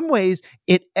 in some ways,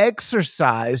 it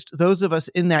exercised those of us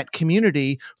in that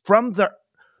community from the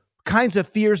kinds of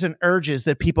fears and urges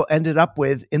that people ended up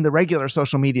with in the regular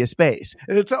social media space.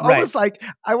 And it's almost like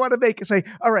I want to say,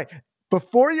 all right,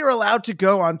 before you're allowed to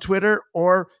go on Twitter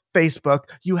or Facebook,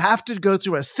 you have to go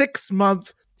through a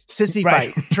 6-month sissy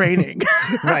fight training.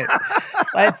 Right.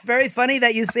 It's very funny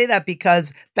that you say that,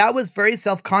 because that was very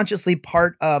self-consciously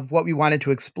part of what we wanted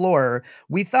to explore.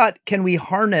 We thought, can we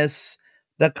harness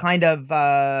the kind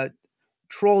of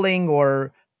trolling,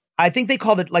 or I think they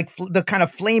called it like the kind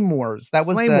of flame wars. That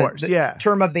was the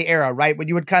term of the era, right? When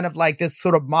you would kind of like this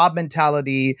sort of mob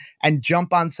mentality and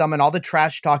jump on someone, all the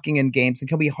trash talking in games. And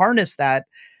can we harness that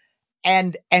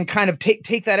and kind of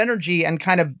take that energy and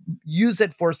kind of use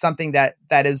it for something that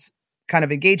is kind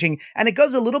of engaging? And it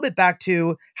goes a little bit back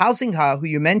to Hao Xinghe, who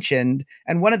you mentioned.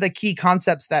 And one of the key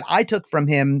concepts that I took from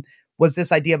him was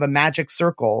this idea of a magic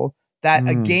circle, that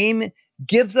a game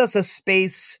gives us a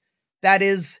space that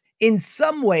is in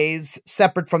some ways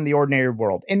separate from the ordinary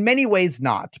world. In many ways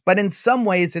not, but in some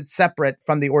ways it's separate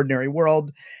from the ordinary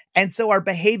world. And so our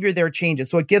behavior there changes.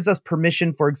 So it gives us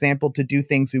permission, for example, to do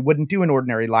things we wouldn't do in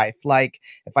ordinary life. Like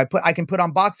if I can put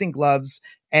on boxing gloves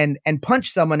and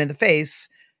punch someone in the face,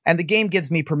 and the game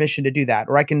gives me permission to do that.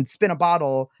 Or I can spin a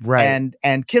bottle and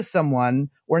kiss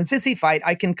someone. Or in Sissy Fight,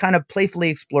 I can kind of playfully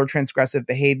explore transgressive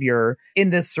behavior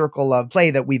in this circle of play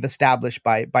that we've established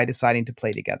by deciding to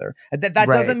play together. That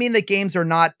doesn't mean that games are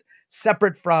not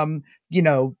separate from,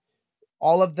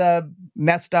 all of the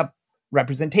messed up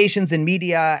representations in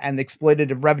media and the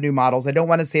exploitative revenue models. I don't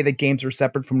want to say that games are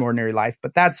separate from ordinary life,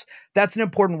 but that's an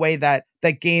important way that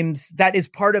games, that is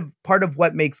part of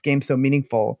what makes games so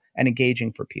meaningful and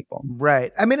engaging for people.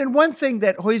 Right. I mean, and one thing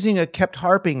that Huizinga kept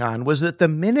harping on was that the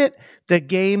minute the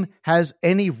game has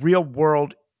any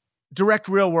direct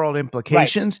real world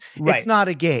implications, it's not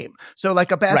a game. So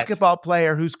like a basketball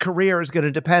player whose career is going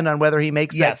to depend on whether he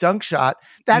makes that dunk shot,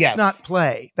 that's not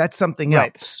play. That's something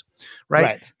else.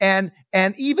 Right. And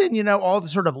even, all the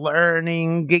sort of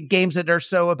learning games that are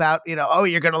so about,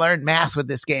 you're going to learn math with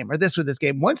this game or this with this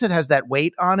game. Once it has that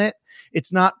weight on it,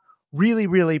 it's not really,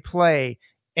 really play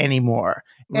anymore.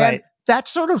 Right. And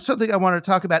that's sort of something I want to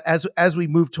talk about as we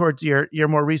move towards your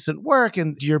more recent work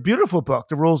and your beautiful book,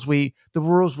 The Rules We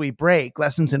Break,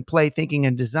 Lessons in Play, Thinking,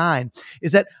 and Design,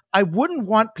 is that I wouldn't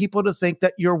want people to think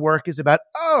that your work is about,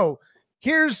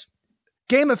 here's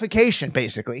gamification,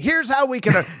 basically. Here's how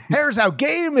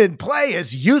game and play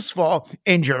is useful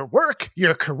in your work,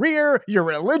 your career, your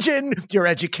religion, your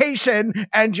education,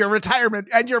 and your retirement,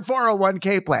 and your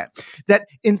 401k plan. That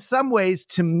in some ways,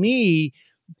 to me,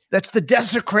 that's the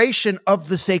desecration of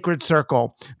the sacred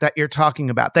circle that you're talking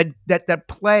about. That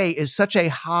play is such a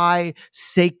high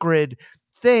sacred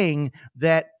thing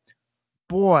that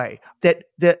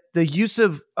the use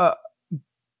of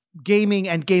gaming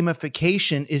and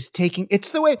gamification is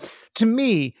it's the way, to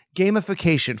me,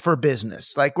 gamification for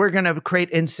business, like we're going to create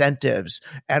incentives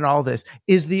and all this,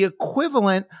 is the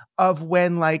equivalent of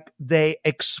when like they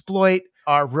exploit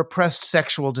our repressed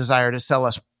sexual desire to sell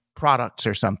us products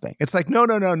or something. It's like, no.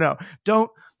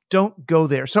 Don't go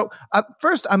there. So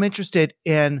first I'm interested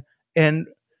in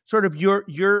sort of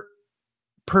your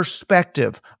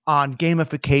perspective on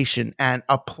gamification and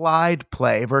applied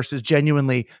play versus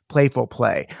genuinely playful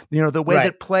play. The way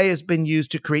that play has been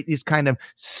used to create these kind of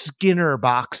Skinner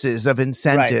boxes of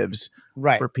incentives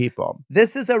for people.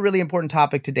 This is a really important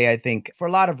topic today, I think, for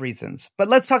a lot of reasons. But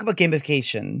let's talk about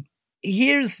gamification.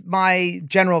 Here's my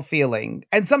general feeling.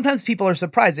 And sometimes people are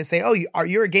surprised. They say,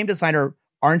 you're a game designer.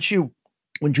 Aren't you?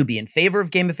 Wouldn't you be in favor of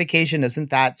gamification?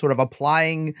 Isn't that sort of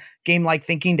applying game-like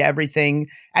thinking to everything?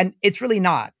 And it's really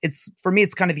not. For me,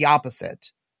 it's kind of the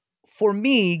opposite. For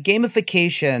me,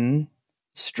 gamification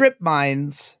strip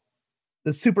mines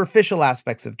the superficial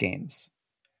aspects of games,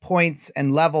 points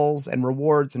and levels and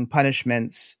rewards and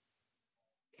punishments,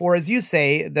 for, as you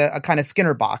say, a kind of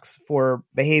Skinner box for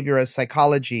behaviorist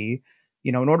psychology.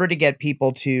 In order to get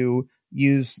people to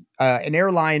use an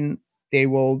airline, they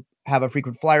will have a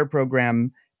frequent flyer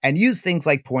program and use things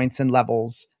like points and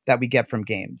levels that we get from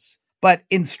games. But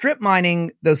in strip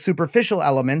mining those superficial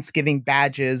elements, giving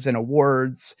badges and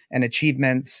awards and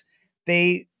achievements,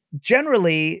 they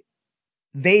being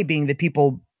the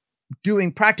people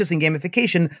practicing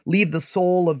gamification, leave the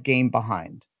soul of game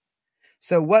behind.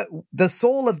 So what the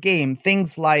soul of game,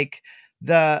 things like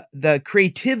the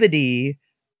creativity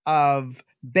of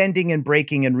bending and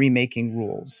breaking and remaking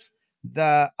rules,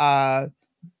 the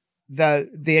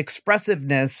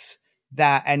expressiveness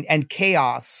that and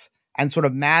chaos and sort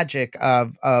of magic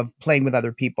of playing with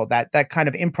other people, that kind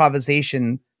of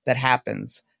improvisation that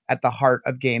happens at the heart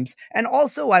of games. And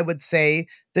also, I would say,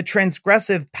 the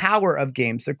transgressive power of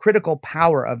games, the critical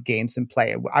power of games and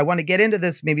play. I want to get into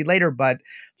this maybe later, but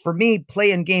for me,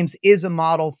 play in games is a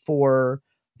model for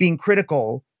being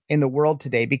critical in the world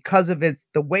today because of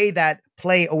the way that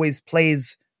play always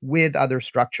plays with other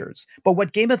structures. But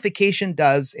what gamification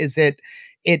does is it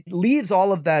leaves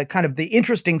all of the kind of the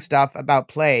interesting stuff about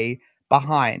play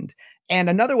behind. And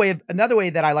another way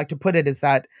that I like to put it is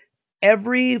that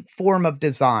every form of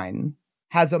design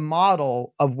has a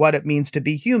model of what it means to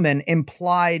be human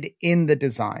implied in the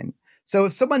design. So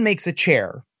if someone makes a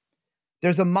chair,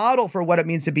 there's a model for what it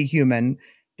means to be human.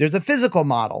 There's a physical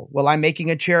model. Well, I'm making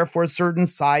a chair for a certain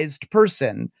sized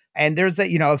person. And there's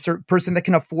a certain person that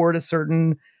can afford a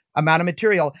certain amount of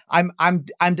material. I'm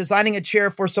designing a chair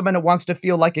for someone who wants to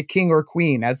feel like a king or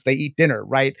queen as they eat dinner,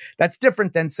 right? That's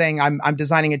different than saying I'm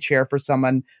designing a chair for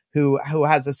someone who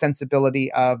has a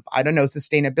sensibility of, I don't know,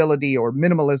 sustainability or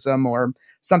minimalism or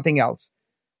something else.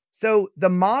 So the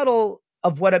model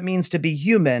of what it means to be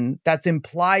human that's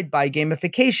implied by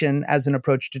gamification as an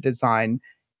approach to design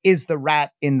is the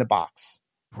rat in the box.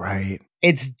 Right.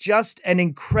 It's just an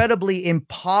incredibly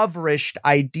impoverished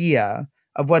idea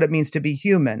of what it means to be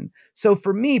human. So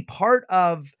for me, part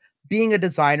of being a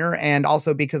designer, and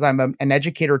also because I'm an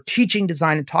educator teaching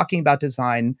design and talking about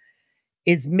design,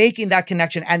 is making that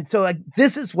connection. And so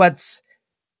this is what's,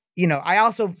 I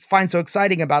also find so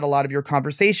exciting about a lot of your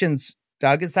conversations,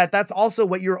 Doug, is that that's also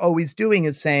what you're always doing,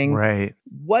 is saying, right,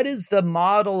 what is the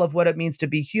model of what it means to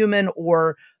be human,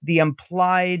 or the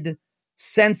implied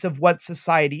sense of what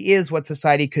society is, what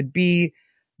society could be,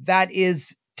 that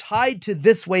is tied to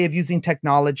this way of using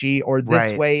technology, or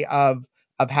this way of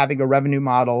having a revenue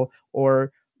model,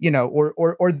 or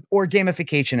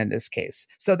gamification in this case.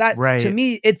 So that to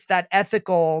me, it's that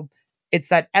ethical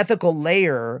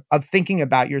layer of thinking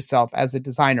about yourself as a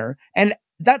designer. And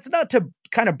that's not to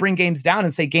kind of bring games down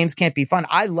and say games can't be fun.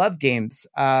 I love games.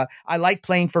 I like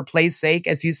playing for play's sake.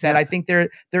 As you said, I think there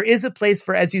is a place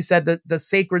for, as you said, the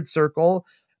sacred circle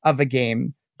of a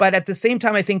game. But at the same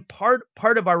time, I think part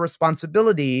of our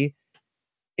responsibility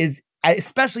is,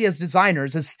 especially as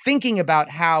designers, is thinking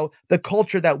about how the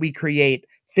culture that we create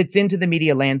fits into the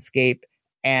media landscape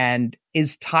and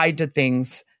is tied to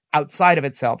things outside of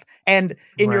itself. And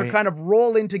in your kind of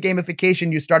roll into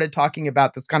gamification, you started talking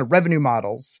about this kind of revenue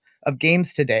models of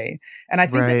games today. And I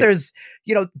think that there's,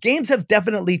 games have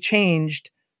definitely changed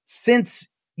since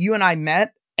you and I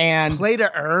met. And play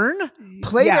to earn?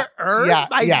 To earn?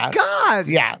 My God.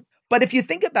 Yeah. But if you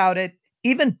think about it,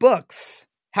 even books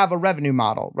have a revenue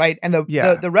model, right? And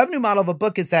the revenue model of a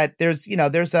book is that there's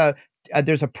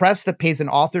a press that pays an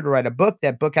author to write a book.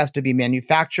 That book has to be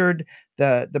manufactured.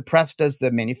 The press does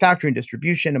the manufacturing,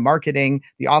 distribution, and marketing.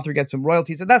 The author gets some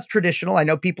royalties. And that's traditional. I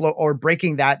know people are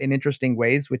breaking that in interesting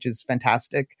ways, which is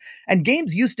fantastic. And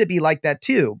games used to be like that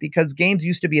too, because games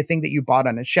used to be a thing that you bought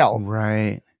on a shelf.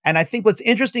 Right. And I think what's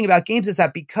interesting about games is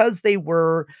that because they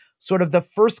were sort of the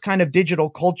first kind of digital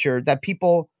culture that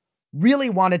people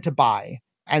really wanted to buy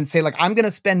and say, like, I'm going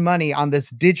to spend money on this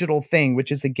digital thing,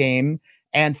 which is a game.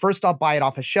 And first I'll buy it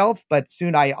off a shelf, but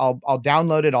soon I'll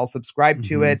download it. I'll subscribe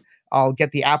to it. I'll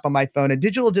get the app on my phone. And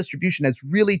digital distribution has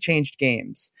really changed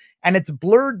games. And it's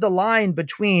blurred the line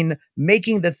between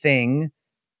making the thing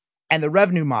and the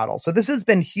revenue model. So this has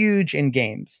been huge in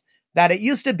games, that it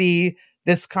used to be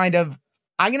this kind of,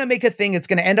 I'm going to make a thing. It's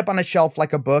going to end up on a shelf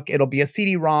like a book. It'll be a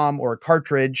CD-ROM or a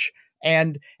cartridge,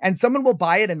 and someone will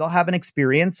buy it and they'll have an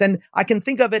experience. And I can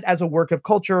think of it as a work of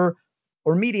culture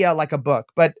or media like a book.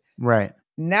 But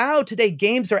now today,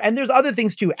 games are, and there's other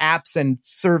things too, apps and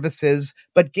services,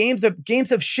 but games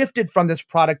have shifted from this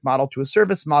product model to a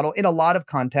service model in a lot of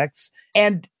contexts.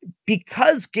 And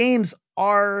because games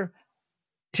are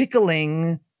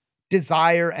tickling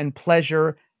desire and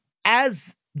pleasure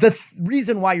as the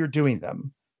reason why you're doing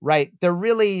them, right?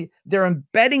 They're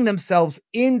embedding themselves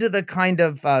into the kind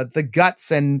of the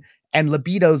guts and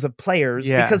libidos of players,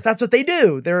 because that's what they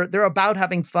do. They're about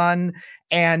having fun,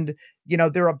 and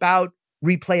they're about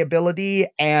replayability,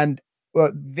 and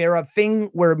they're a thing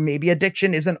where maybe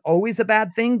addiction isn't always a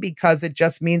bad thing, because it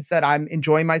just means that I'm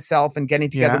enjoying myself and getting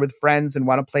together with friends and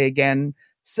want to play again.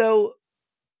 So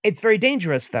it's very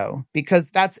dangerous, though, because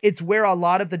it's where a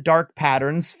lot of the dark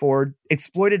patterns for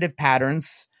exploitative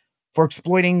patterns for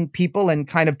exploiting people and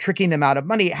kind of tricking them out of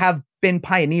money have been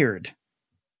pioneered,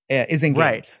 is in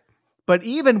games. But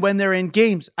even when they're in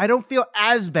games, I don't feel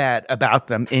as bad about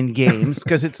them in games,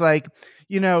 because it's like,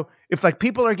 if like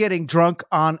people are getting drunk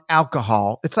on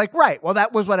alcohol, it's like, right, well,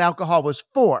 that was what alcohol was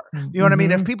for. You know what I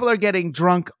mean? If people are getting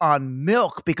drunk on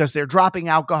milk because they're dropping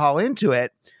alcohol into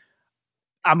it,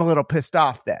 I'm a little pissed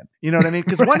off then. You know what I mean?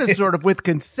 Because one is sort of with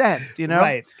consent, you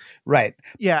know? Right.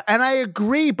 Yeah, and I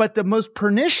agree, but the most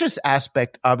pernicious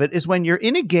aspect of it is when you're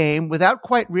in a game without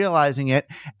quite realizing it,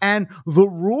 and the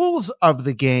rules of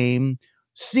the game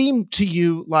seem to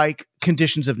you like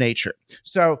conditions of nature.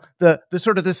 So the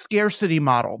sort of the scarcity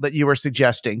model that you were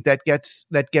suggesting that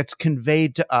gets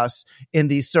conveyed to us in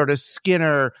these sort of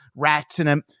Skinner rats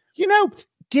and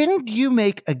didn't you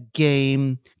make a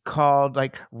game called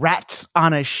like Rats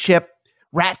on a Ship?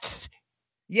 Rats.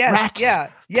 Yes,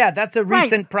 rats. Yeah. That's a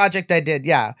recent project I did.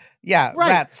 Yeah. Right.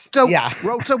 Rats. So, yeah.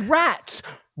 So Rats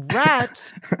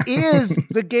is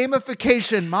the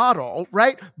gamification model,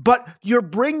 right? But you're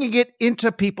bringing it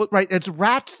into people, right? It's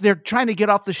rats. They're trying to get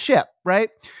off the ship, right?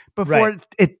 Before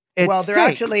it well, they're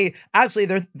sinks. actually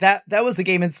that was a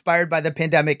game inspired by the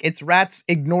pandemic. It's rats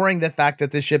ignoring the fact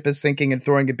that the ship is sinking and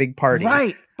throwing a big party.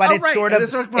 Right. But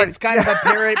it's kind of a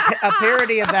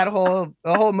parody of that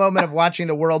whole moment of watching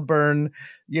the world burn,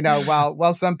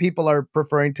 while some people are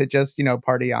preferring to just,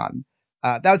 party on.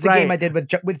 That was the game I did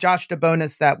with Josh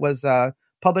DeBonis that was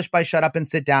published by Shut Up and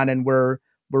Sit Down, and we're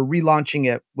relaunching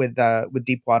it with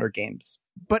Deepwater Games.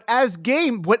 But as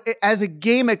a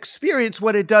game experience,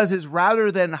 what it does is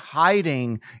rather than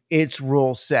hiding its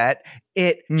rule set,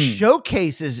 it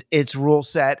showcases its rule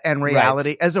set and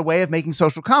reality as a way of making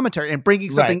social commentary and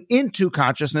bringing something into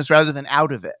consciousness rather than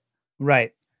out of it.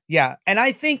 Right. Yeah. And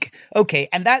I think, okay.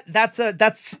 And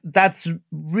that's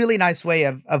really nice way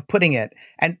of putting it.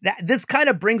 And this kind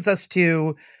of brings us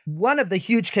to one of the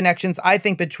huge connections, I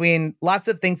think, between lots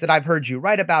of things that I've heard you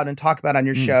write about and talk about on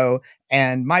your show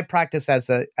and my practice as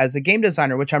a game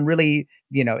designer, which I'm really,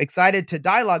 excited to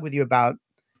dialogue with you about.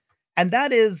 And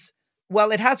that is,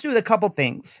 well, it has to do with a couple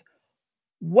things.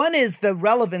 One is the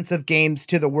relevance of games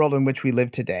to the world in which we live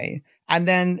today. And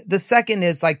then the second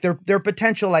is like their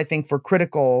potential, I think, for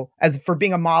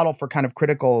being a model for kind of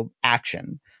critical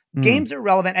action. Games are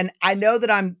relevant. And I know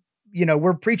that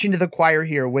we're preaching to the choir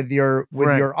here with your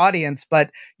audience,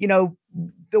 but the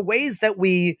ways that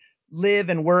we live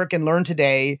and work and learn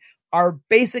today are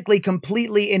basically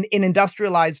completely in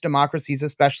industrialized democracies,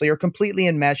 especially, are completely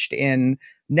enmeshed in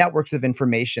networks of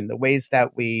information. The ways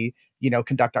that we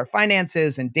conduct our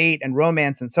finances and date and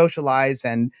romance and socialize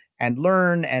and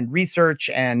learn and research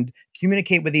and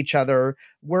communicate with each other.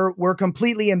 We're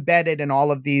completely embedded in all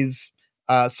of these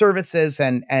services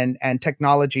and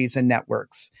technologies and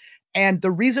networks. And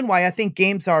the reason why I think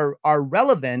games are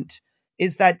relevant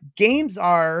is that games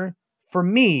are, for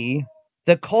me,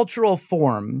 the cultural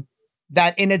form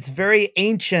that in its very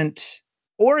ancient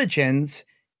origins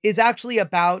is actually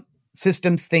about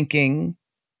systems thinking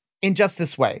in just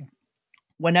this way.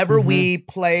 Whenever we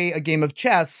play a game of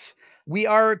chess, we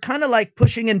are kind of like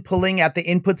pushing and pulling at the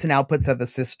inputs and outputs of a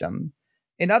system.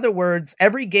 In other words,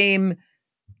 every game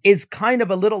is kind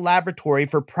of a little laboratory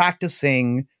for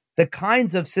practicing the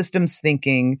kinds of systems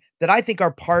thinking that I think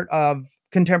are part of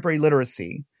contemporary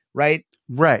literacy, right?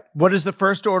 Right. What is the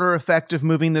first order effect of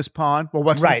moving this pawn? Well,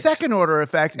 what's the second order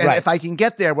effect? And if I can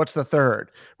get there, what's the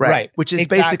third? Right. Which is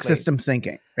basic system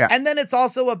thinking. Yeah. And then it's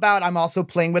also about, I'm also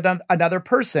playing with another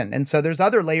person. And so there's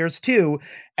other layers too.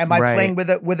 Am I playing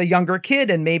with a younger kid?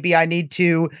 And maybe I need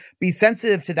to be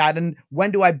sensitive to that. And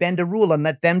when do I bend a rule and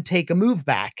let them take a move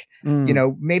back?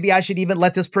 Maybe I should even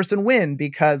let this person win,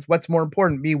 because what's more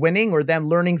important, me winning or them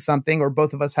learning something, or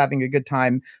both of us having a good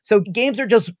time? So games are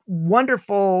just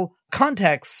wonderful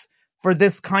contexts for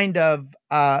this kind of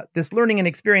this learning and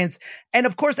experience. And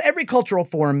of course, every cultural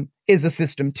form is a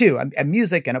system too. A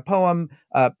music and a poem,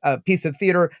 a piece of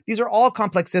theater. These are all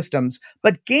complex systems.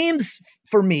 But games,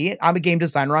 for me, I'm a game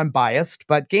designer, I'm biased,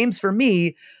 but games for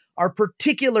me are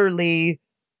particularly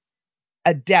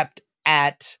adept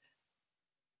at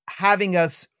having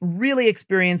us really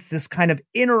experience this kind of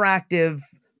interactive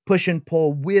push and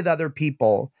pull with other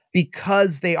people,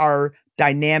 because they are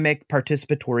dynamic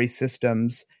participatory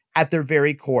systems at their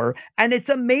very core. And it's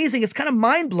amazing. It's kind of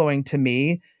mind-blowing to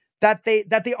me that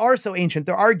they are so ancient.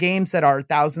 There are games that are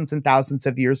thousands and thousands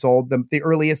of years old. The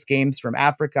earliest games from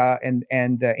Africa and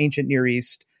the ancient Near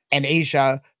East and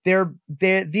Asia,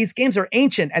 these games are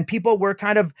ancient, and people were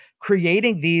kind of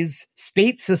creating these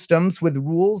state systems with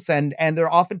rules, and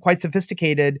they're often quite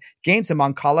sophisticated games. The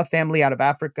Mancala family out of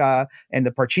Africa and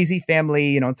the Parcheesi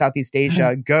family, in Southeast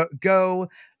Asia, Go,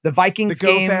 the Vikings the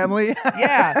Go game family.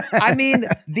 Yeah. I mean,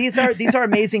 these are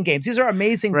amazing games. These are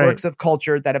amazing works of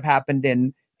culture that have happened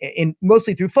in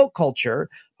mostly through folk culture.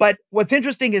 But what's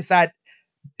interesting is that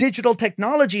digital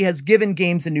technology has given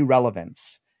games a new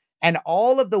relevance. And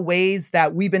all of the ways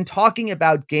that we've been talking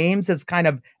about games as kind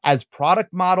of as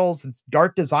product models, as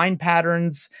dark design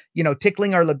patterns,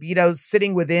 tickling our libidos,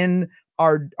 sitting within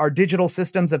our digital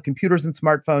systems of computers and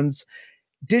smartphones,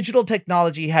 digital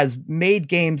technology has made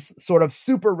games sort of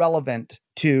super relevant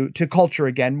to culture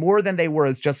again, more than they were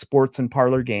as just sports and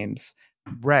parlor games.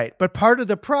 Right. But part of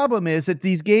the problem is that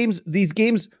these games,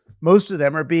 most of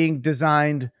them are being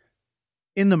designed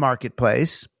in the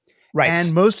marketplace. Right.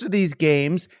 And most of these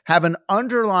games have an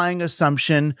underlying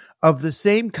assumption of the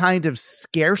same kind of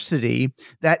scarcity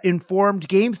that informed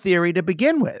game theory to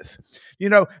begin with.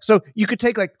 So you could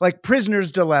take like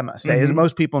Prisoner's Dilemma, say, as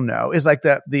most people know, is like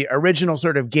the original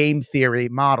sort of game theory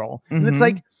model. And it's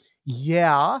like,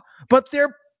 yeah, but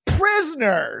they're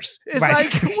prisoners. It's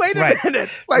like, wait a minute.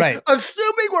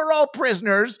 Assuming we're all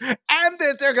prisoners and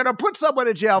that they're going to put someone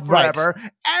in jail forever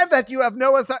and that you have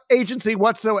no agency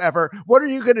whatsoever, what are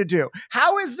you going to do?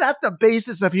 How is that the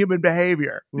basis of human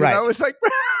behavior? You know, it's like,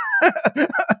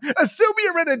 assume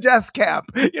you're in a death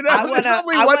camp.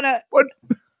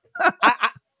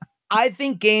 I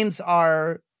think games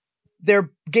are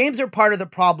part of the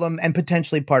problem and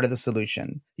potentially part of the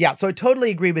solution. Yeah, so I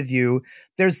totally agree with you.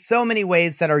 There's so many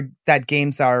ways that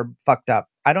games are fucked up.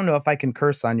 I don't know if I can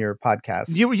curse on your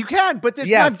podcast. You can, but it's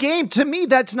not game. To me,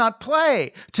 that's not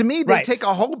play. To me, they take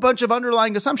a whole bunch of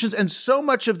underlying assumptions, and so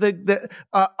much of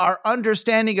our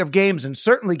understanding of games, and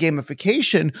certainly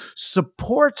gamification,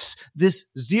 supports this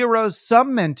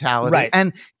zero-sum mentality. Right.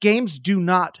 And games do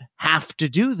not have to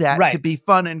do that to be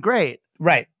fun and great.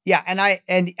 Right. Yeah. And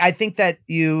I think that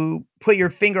you put your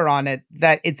finger on it,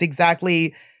 that it's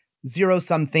exactly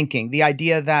zero-sum thinking. The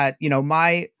idea that,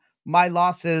 my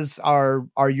losses are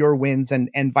your wins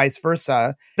and vice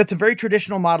versa. That's a very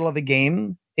traditional model of a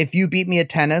game. If you beat me at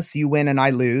tennis, you win and I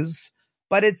lose.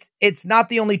 But it's not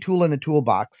the only tool in the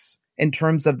toolbox in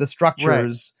terms of the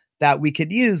structures that we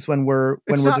could use when we're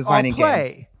designing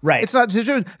games. Right. It's not,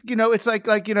 it's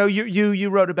like you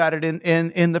wrote about it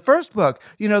in the first book,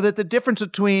 that the difference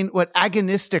between what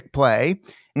agonistic play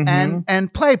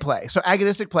and play. So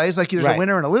agonistic play is like there's a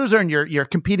winner and a loser and you're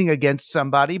competing against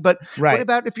somebody. But what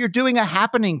about if you're doing a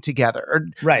happening together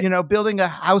or, building a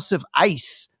house of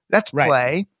ice? That's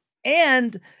play.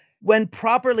 And when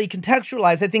properly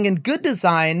contextualized, I think in good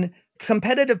design,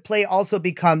 competitive play also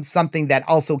becomes something that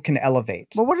also can elevate.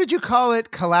 Well, what did you call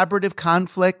it? Collaborative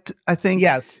conflict, I think.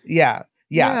 Yes. Yeah.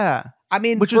 I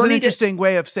mean, which is an interesting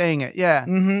way of saying it. Yeah.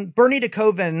 Bernie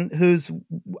DeKoven, who's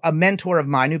a mentor of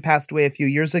mine who passed away a few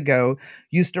years ago,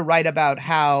 used to write about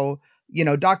how,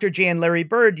 Dr. J and Larry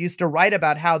Bird used to write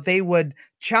about how they would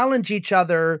challenge each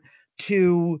other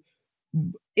to,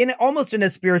 almost in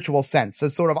a spiritual sense,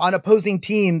 as sort of on opposing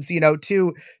teams,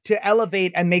 to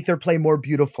elevate and make their play more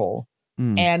beautiful.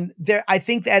 And I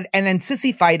think that, and in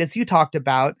Sissy Fight, as you talked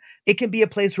about, it can be a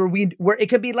place where it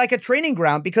can be like a training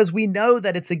ground because we know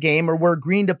that it's a game or we're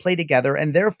agreeing to play together.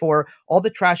 And therefore all the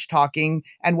trash talking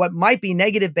and what might be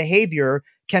negative behavior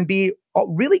can be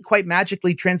really quite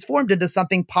magically transformed into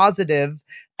something positive,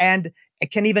 and it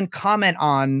can even comment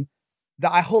on the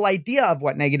whole idea of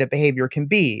what negative behavior can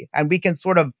be. And we can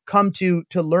sort of come to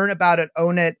learn about it,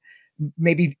 own it,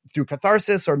 maybe through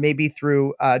catharsis or maybe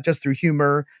through just through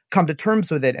humor, come to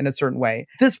terms with it in a certain way.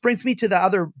 This brings me to the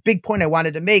other big point I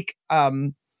wanted to make,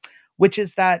 which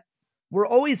is that we're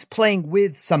always playing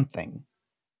with something.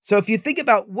 So if you think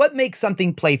about what makes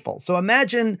something playful, so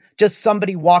imagine just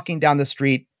somebody walking down the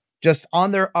street, just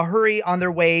on their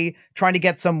way, trying to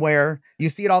get somewhere. You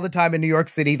see it all the time in New York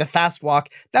City, the fast walk.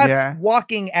 That's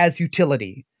walking as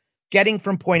utility, getting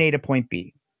from point A to point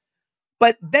B.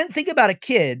 But then think about a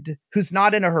kid who's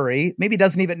not in a hurry, maybe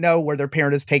doesn't even know where their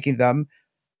parent is taking them.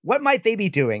 What might they be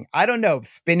doing? I don't know.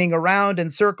 Spinning around in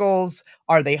circles?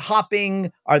 Are they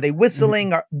hopping? Are they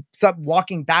whistling? Are some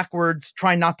walking backwards,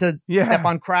 trying not to step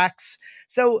on cracks?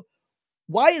 So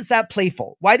why is that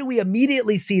playful? Why do we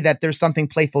immediately see that there's something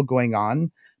playful going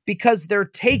on? Because they're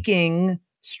taking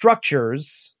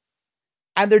structures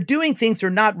and they're doing things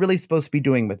they're not really supposed to be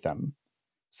doing with them.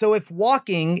 So if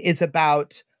walking is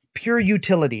about pure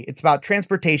utility, it's about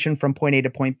transportation from point A to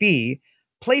point B,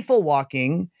 playful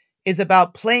walking is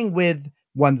about playing with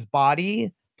one's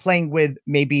body, playing with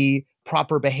maybe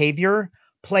proper behavior,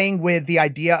 playing with the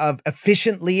idea of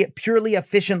purely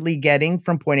efficiently getting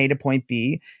from point A to point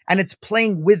B, and it's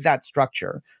playing with that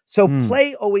structure. So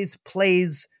play always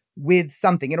plays with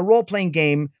something. In a role-playing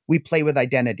game, we play with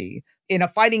identity. In a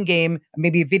fighting game,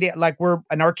 maybe a video, like we're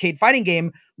an arcade fighting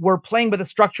game, we're playing with a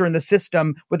structure in the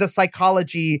system, with a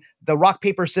psychology, the rock,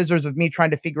 paper, scissors of me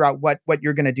trying to figure out what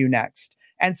you're going to do next.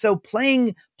 And so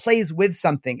playing plays with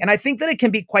something. And I think that it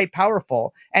can be quite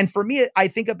powerful. And for me, I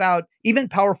think about even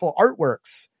powerful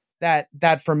artworks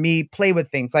that for me play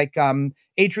with things like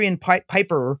Adrian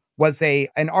Piper was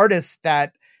an artist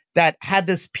that had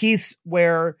this piece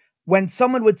where when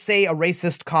someone would say a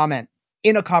racist comment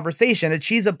in a conversation, and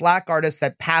she's a Black artist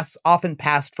that often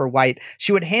passed for white,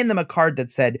 she would hand them a card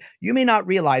that said, "You may not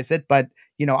realize it, but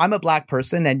I'm a Black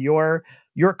person, and your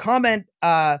comment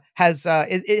has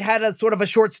it had a sort of a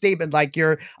short statement like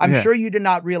I'm sure you did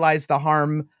not realize the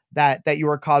harm that you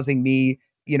are causing me,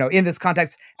 in this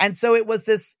context." And so it was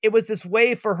this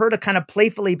way for her to kind of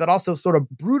playfully, but also sort of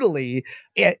brutally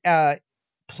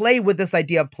play with this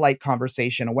idea of polite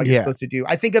conversation and what you're supposed to do.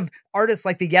 I think of artists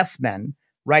like the Yes Men,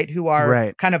 right? Who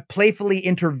are kind of playfully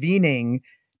intervening,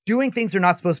 doing things they're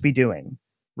not supposed to be doing,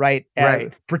 right?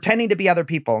 Pretending to be other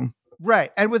people.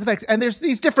 Right. And with effects, and there's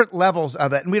these different levels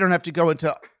of it, and we don't have to go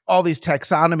into all these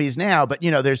taxonomies now, but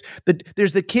there's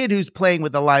the kid who's playing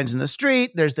with the lines in the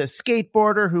street. There's the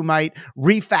skateboarder who might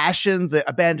refashion the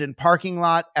abandoned parking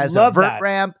lot as a vert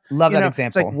ramp. Love that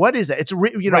example. It's like, what is it? It's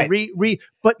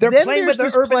but they're playing with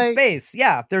the urban space.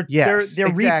 Yeah. They're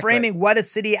exactly. reframing what a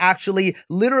city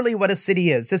literally what a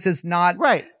city is. This is not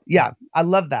right. Yeah, I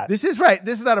love that. This is right.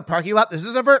 This is not a parking lot. This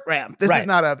is a vert ramp. This is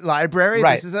not a library.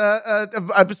 This is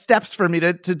a steps for me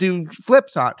to do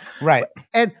flips on. Right.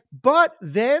 But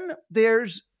then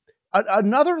there's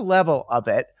another level of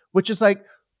it, which is like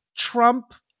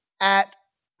Trump at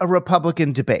a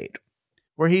Republican debate,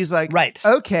 where he's like,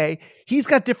 okay, he's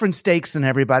got different stakes than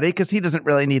everybody because he doesn't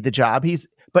really need the job. He's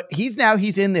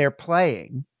in there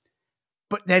playing.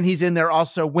 But then he's in there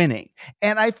also winning.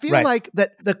 And I feel like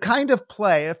that the kind of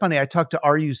play, funny, I talked to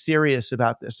Are You Serious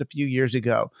about this a few years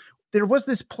ago. There was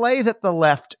this play that the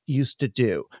left used to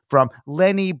do from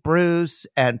Lenny Bruce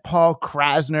and Paul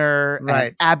Krasner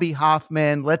and Abby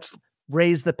Hoffman. Let's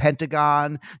raise the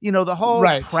Pentagon, the whole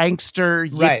prankster,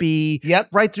 yippee,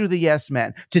 right through the Yes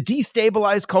Men. To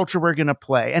destabilize culture, we're going to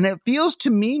play. And it feels to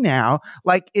me now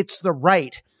like it's the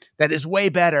right that is way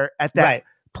better at that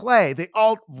play. The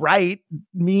alt-right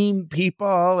mean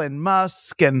people and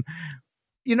Musk and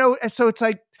so it's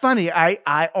like funny.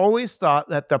 I always thought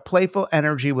that the playful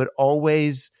energy would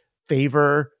always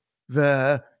favor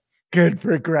the good,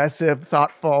 progressive,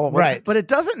 thoughtful, but it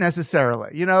doesn't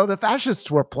necessarily. The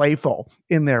fascists were playful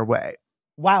in their way.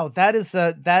 Wow, that is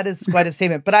quite a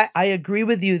statement. But I agree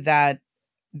with you that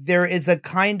there is a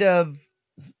kind of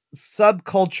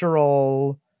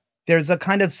subcultural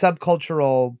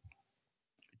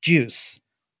juice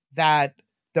that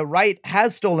the right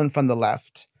has stolen from the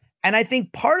left. And I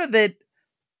think part of it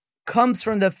comes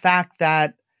from the fact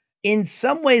that in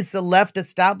some ways the left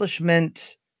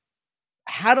establishment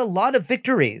had a lot of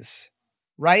victories,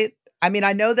 right? I mean,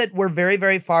 I know that we're very,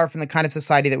 very far from the kind of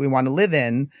society that we want to live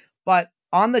in, but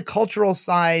on the cultural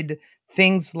side,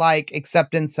 things like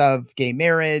acceptance of gay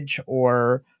marriage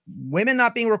or women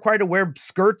not being required to wear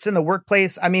skirts in the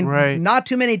workplace. I mean, not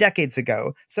too many decades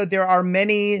ago. So there are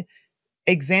many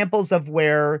examples of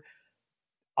where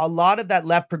a lot of that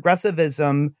left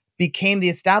progressivism became the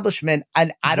establishment.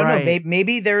 And I don't know,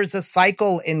 maybe there's a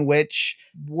cycle in which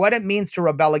what it means to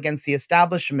rebel against the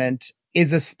establishment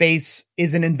is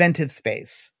an inventive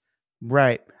space.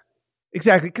 Right.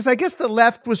 Exactly. Because I guess the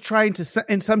left was trying to,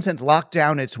 in some sense, lock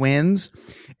down its wins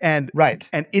and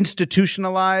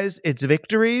institutionalize its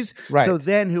victories. Right. So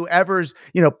then whoever's,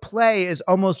 play is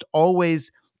almost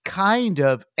always kind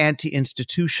of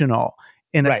anti-institutional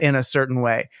in a certain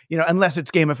way, unless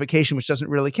it's gamification, which doesn't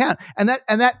really count. And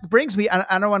that brings me,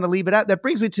 I don't want to leave it out. That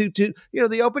brings me to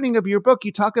the opening of your book.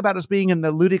 You talk about us being in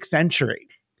the ludic century.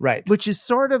 Right. Which is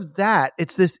sort of that.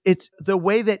 It's the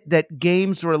way that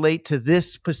games relate to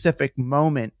this specific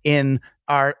moment in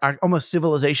our almost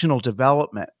civilizational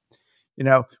development,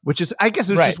 which is, I guess,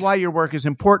 just why your work is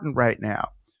important right now.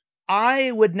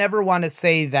 I would never want to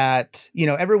say that,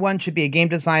 everyone should be a game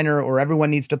designer or everyone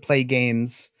needs to play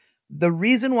games. The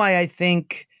reason why I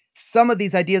think some of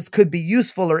these ideas could be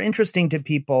useful or interesting to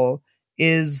people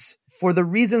is for the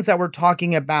reasons that we're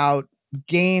talking about,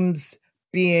 games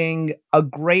being a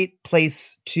great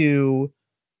place to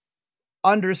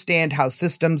understand how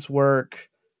systems work,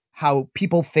 how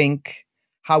people think,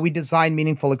 how we design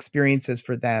meaningful experiences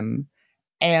for them.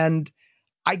 And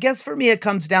I guess for me, it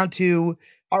comes down to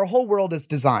our whole world is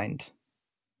designed.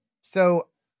 So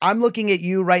I'm looking at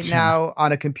you right now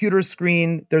on a computer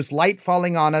screen. There's light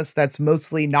falling on us that's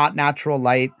mostly not natural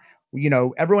light.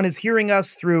 Everyone is hearing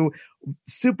us through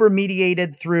super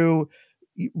mediated through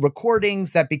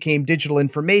recordings that became digital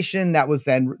information that was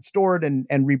then stored and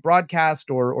rebroadcast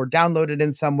or downloaded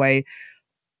in some way.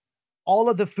 all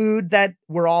of the food that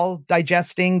we're all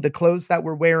digesting, the clothes that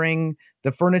we're wearing,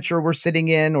 the furniture we're sitting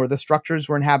in, or the structures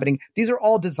we're inhabiting, these are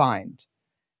all designed.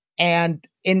 And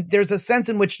there's a sense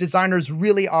in which designers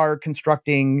really are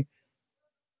constructing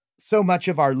so much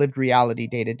of our lived reality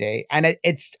day to day. And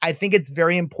I think it's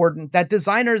very important that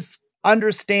designers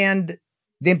understand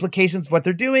the implications of what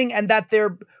they're doing, and that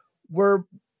we're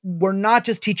not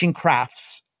just teaching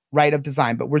crafts, right, of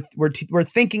design, but we're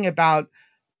thinking about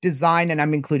design, and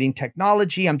I'm including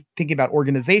technology. I'm thinking about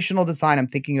organizational design. I'm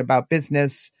thinking about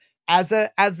business as a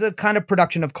kind of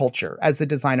production of culture, as the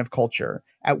design of culture,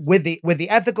 with the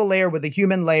ethical layer, with the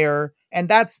human layer, and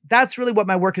that's really what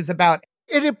my work is about.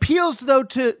 It appeals, though,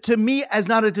 to me as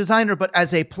not a designer, but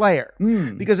as a player.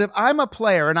 Because if I'm a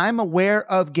player and I'm aware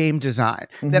of game design,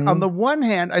 then on the one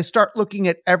hand, I start looking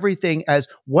at everything as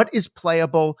what is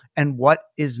playable and what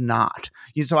is not.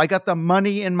 So I got the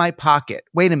money in my pocket.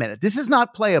 Wait a minute. This is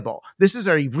not playable. This is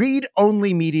a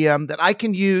read-only medium that I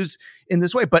can use in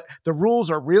this way. But the rules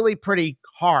are really pretty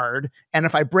hard. And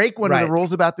if I break one of the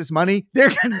rules about this money, they're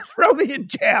going to throw me in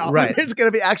jail. Right. There's going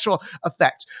to be actual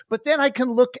effects. But then I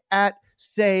can look at,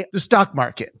 say, the stock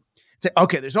market. Say,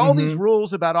 okay, there's all these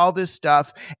rules about all this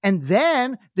stuff. And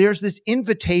then there's this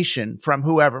invitation from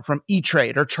whoever, from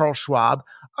E-Trade or Charles Schwab.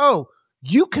 Oh,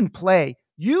 you can play.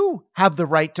 You have the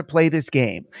right to play this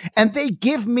game. And they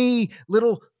give me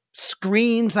little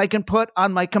screens I can put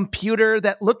on my computer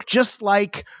that look just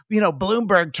like,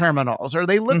 Bloomberg terminals, or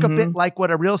they look a bit like what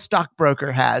a real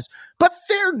stockbroker has, but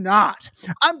they're not.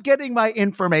 I'm getting my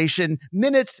information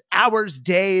minutes, hours,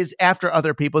 days after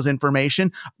other people's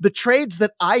information. The trades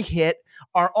that I hit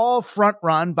are all front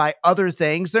run by other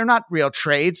things. They're not real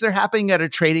trades. They're happening at a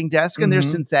trading desk, and they're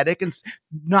synthetic, and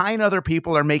 9 other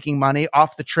people are making money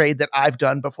off the trade that I've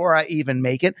done before I even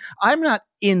make it. I'm not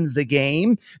in the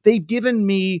game. They've given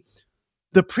me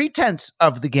the pretense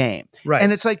of the game. Right.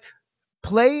 And it's like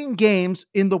playing games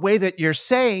in the way that you're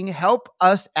saying help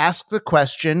us ask the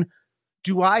question,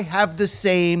 do I have the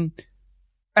same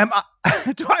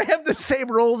do I have the same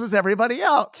rules as everybody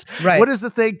else? Right. What is the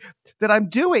thing that I'm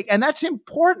doing? And that's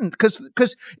important because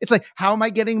it's like, how am I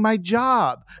getting my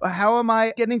job? How am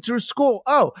I getting through school?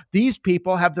 Oh, these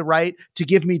people have the right to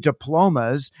give me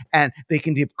diplomas, and they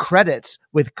can give credits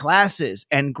with classes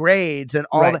and grades and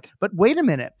all that. But wait a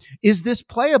minute. Is this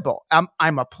playable?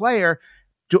 I'm a player.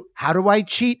 How do I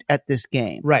cheat at this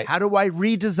game? Right. How do I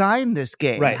redesign this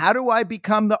game? Right. How do I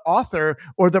become the author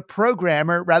or the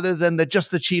programmer rather than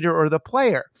just the cheater or the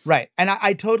player? Right. And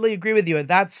I totally agree with you.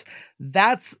 That's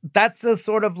a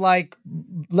sort of like,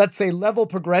 let's say, level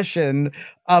progression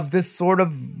of this sort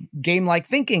of game-like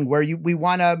thinking where we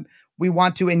want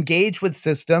to engage with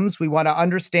systems. We want to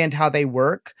understand how they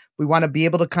work. We want to be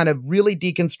able to kind of really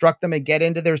deconstruct them and get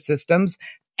into their systems,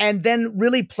 and then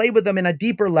really play with them in a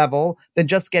deeper level than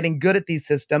just getting good at these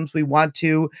systems. We want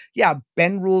to,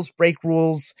 bend rules, break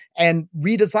rules, and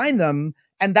redesign them.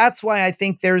 And that's why I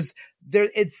think there's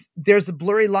a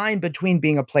blurry line between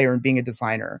being a player and being a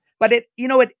designer. But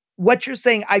what you're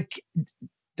saying,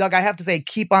 Doug, I have to say,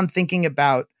 keep on thinking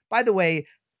about, by the way,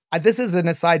 this is an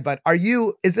aside, but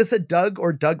is this a Doug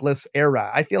or Douglas era?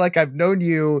 I feel like I've known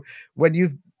you when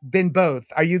you've been both.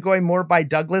 Are you going more by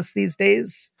Douglas these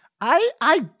days?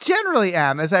 I generally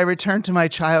am, as I return to my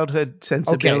childhood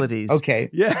sensibilities. Okay.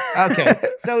 Yeah. Okay.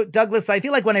 So, Douglas, I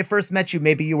feel like when I first met you,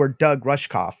 maybe you were Doug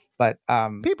Rushkoff, but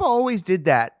people always did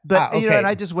that. But and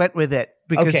I just went with it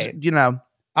because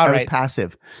I was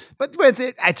passive. But with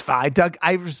it, it's fine. Doug,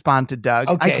 I respond to Doug.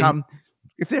 Okay. I come.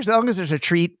 As long as there's a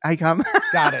treat, I come.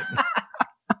 Got it.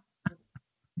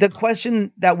 The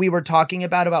question that we were talking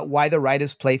about why the right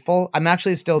is playful, I'm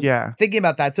actually still thinking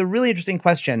about that. It's a really interesting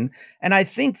question. And I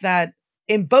think that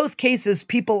in both cases,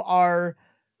 people are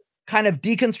kind of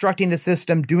deconstructing the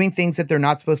system, doing things that they're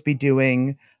not supposed to be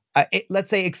doing,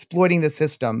 let's say exploiting the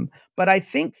system. But I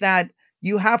think that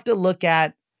you have to look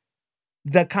at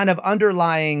the kind of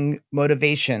underlying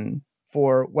motivation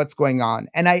for what's going on.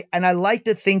 And I like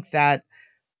to think that,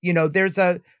 there's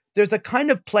a kind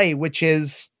of play which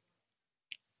is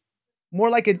more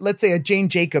like let's say a Jane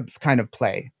Jacobs kind of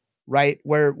play, right?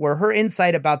 Where her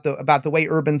insight about the way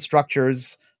urban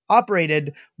structures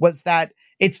operated was that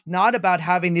it's not about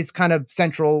having these kind of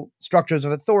central structures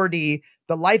of authority.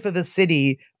 The life of a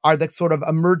city are the sort of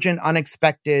emergent,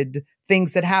 unexpected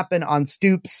things that happen on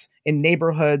stoops in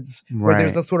neighborhoods where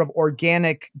there's a sort of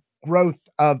organic growth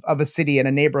of a city and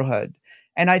a neighborhood.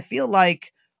 And I feel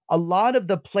like a lot of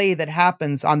the play that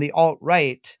happens on the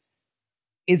alt-right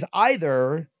is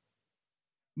either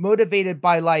motivated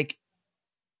by like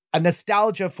a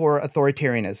nostalgia for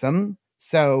authoritarianism.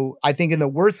 So I think in the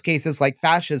worst cases like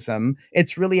fascism,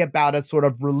 it's really about a sort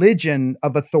of religion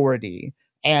of authority.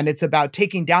 And it's about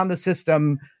taking down the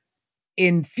system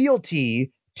in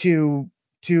fealty to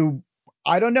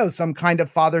I don't know, some kind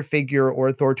of father figure or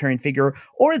authoritarian figure,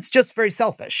 or it's just very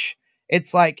selfish.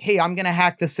 It's like, hey, I'm going to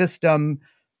hack the system,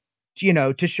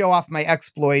 to show off my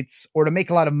exploits or to make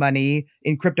a lot of money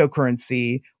in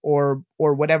cryptocurrency or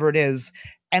whatever it is.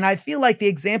 And I feel like the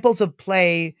examples of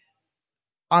play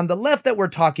on the left that we're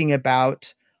talking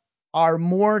about are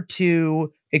more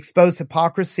to expose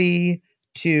hypocrisy,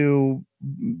 to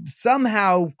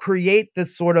somehow create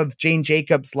this sort of Jane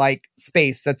Jacobs-like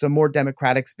space that's a more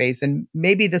democratic space. And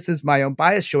maybe this is my own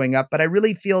bias showing up, but I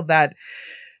really feel that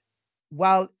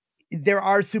while there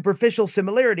are superficial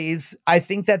similarities, I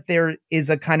think that there is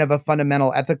a kind of a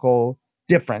fundamental ethical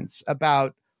difference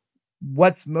about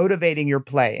what's motivating your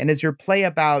play. And is your play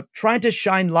about trying to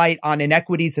shine light on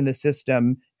inequities in the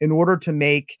system in order to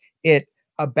make it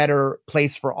a better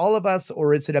place for all of us?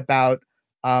 Or is it about,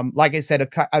 like I said,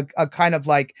 a kind of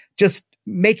like just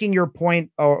making your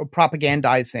point or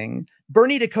propagandizing?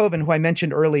 Bernie DeKoven, who I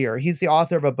mentioned earlier, he's the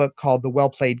author of a book called The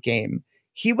Well-Played Game.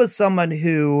 He was someone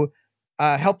who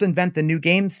helped invent the New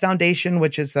Games Foundation,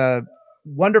 which is a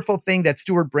wonderful thing that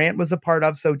Stuart Brandt was a part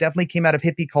of. So definitely came out of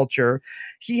hippie culture.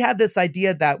 He had this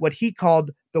idea that what he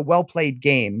called the well-played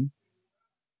game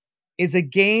is a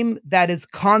game that is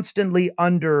constantly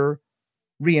under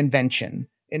reinvention.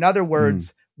 In other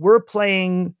words, we're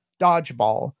playing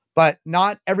dodgeball, but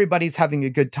not everybody's having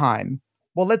a good time.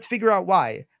 Well, let's figure out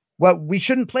why. Well, we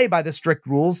shouldn't play by the strict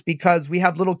rules because we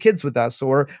have little kids with us,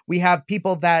 or we have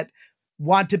people that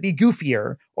want to be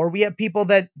goofier, or we have people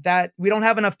that we don't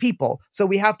have enough people. So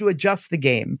we have to adjust the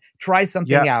game, try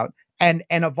something out and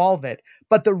evolve it.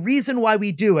 But the reason why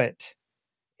we do it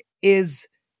is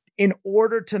in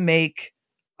order to make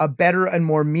a better and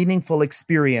more meaningful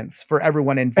experience for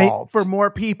everyone involved. For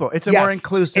more people. It's a more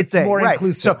inclusive thing. It's more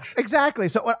inclusive. So, exactly.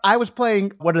 So when I was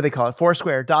playing, what do they call it?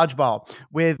 Foursquare, dodgeball,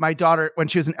 with my daughter when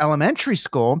she was in elementary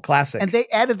school. Classic. And they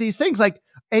added these things like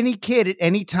any kid at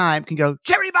any time can go,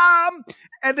 cherry bomb!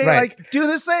 And they like do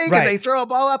this thing and they throw a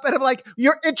ball up and I'm like,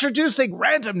 you're introducing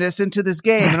randomness into this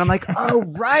game. And I'm like, oh,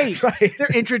 right.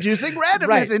 They're introducing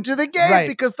randomness into the game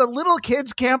because the little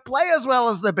kids can't play as well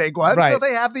as the big ones. So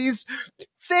they have these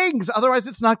things. Otherwise,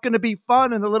 it's not going to be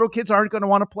fun and the little kids aren't going to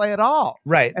want to play at all.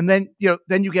 Right. And then,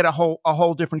 then you get a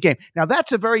whole different game. Now,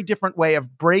 that's a very different way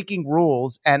of breaking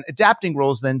rules and adapting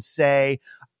rules than say,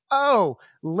 oh,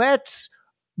 let's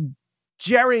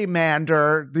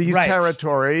gerrymander these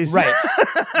territories.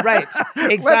 Right.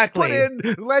 Exactly. Let's put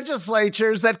in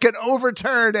legislatures that can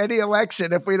overturn any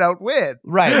election if we don't win.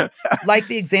 Right. Like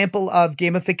the example of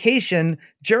gamification,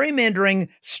 gerrymandering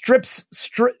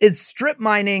is strip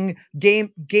mining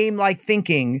game-like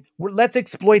thinking. Let's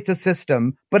exploit the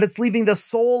system, but it's leaving the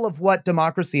soul of what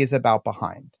democracy is about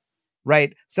behind.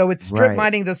 Right. So it's strip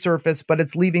mining the surface, but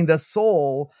it's leaving the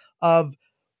soul of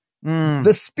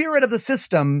the spirit of the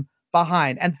system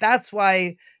behind. And that's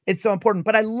why it's so important.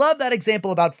 But I love that example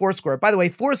about Foursquare. By the way,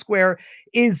 Foursquare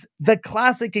is the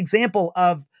classic example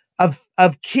of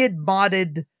kid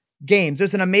modded games.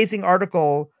 There's an amazing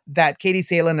article that Katie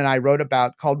Salen and I wrote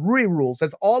about called Rui Rules.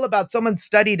 It's all about someone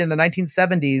studied in the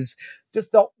 1970s,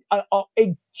 just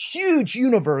a huge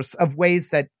universe of ways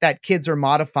that kids are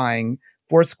modifying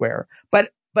Foursquare.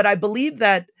 But I believe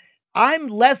that I'm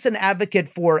less an advocate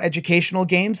for educational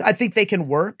games. I think they can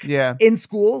work in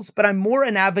schools, but I'm more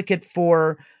an advocate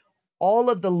for all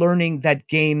of the learning that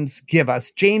games give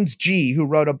us. James G., who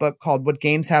wrote a book called What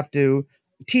Games Have to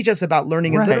Teach Us About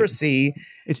Learning and Literacy.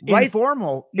 It's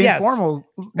informal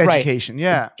education.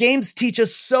 Yeah. Games teach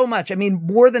us so much. I mean,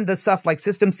 more than the stuff like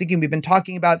systems thinking we've been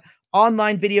talking about.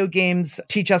 Online video games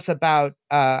teach us about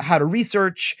how to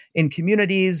research in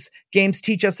communities. Games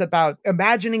teach us about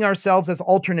imagining ourselves as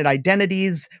alternate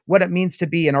identities, what it means to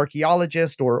be an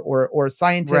archaeologist or a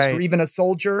scientist or even a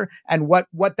soldier, and what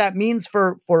that means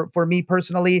for me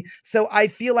personally. So I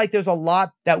feel like there's a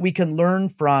lot that we can learn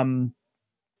from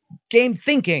game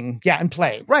thinking, and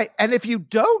play. Right. And if you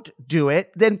don't do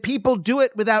it, then people do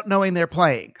it without knowing they're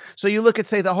playing. So you look at,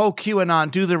 say, the whole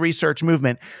QAnon, do the research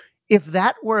movement. If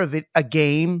that were a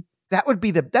game, that would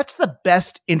be that's the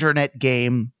best internet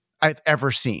game I've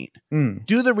ever seen.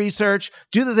 Do the research,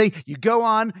 do the thing. You go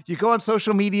on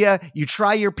social media, you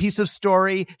try your piece of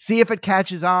story, see if it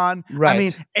catches on.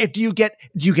 Right. I mean, do you get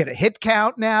a hit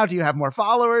count now? Do you have more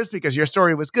followers because your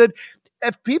story was good?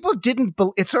 If people didn't,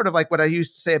 it's sort of like what I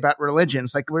used to say about religion.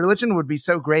 It's like religion would be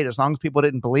so great as long as people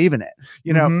didn't believe in it.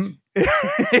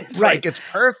 It's like it's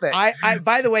perfect. I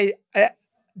by the way,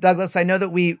 Douglas, I know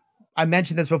that I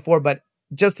mentioned this before, but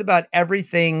just about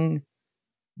everything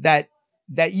that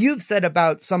you've said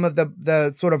about some of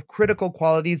the sort of critical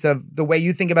qualities of the way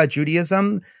you think about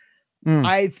Judaism,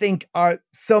 I think are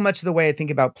so much the way I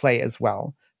think about play as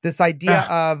well. This idea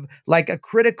of like a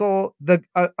critical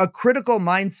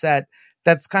mindset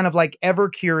that's kind of like ever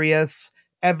curious,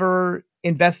 ever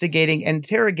investigating,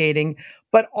 interrogating,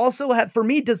 but also for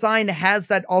me, design has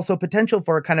that also potential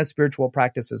for a kind of spiritual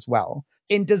practice as well.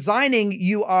 In designing,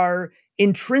 you are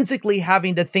intrinsically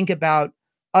having to think about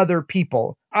other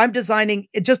people. I'm designing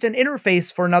just an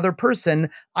interface for another person.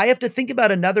 I have to think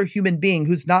about another human being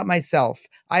who's not myself.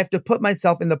 I have to put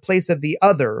myself in the place of the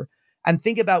other and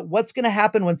think about what's going to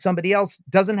happen when somebody else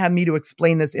doesn't have me to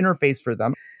explain this interface for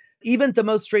them. Even the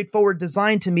most straightforward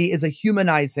design to me is a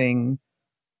humanizing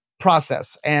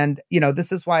process. And,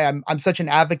 this is why I'm such an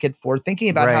advocate for thinking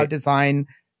about how design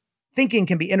thinking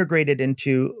can be integrated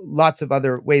into lots of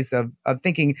other ways of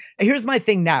thinking. And here's my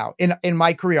thing now in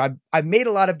my career. I've made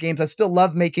a lot of games. I still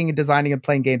love making and designing and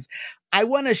playing games. I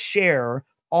want to share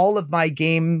all of my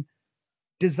game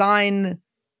design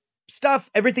stuff,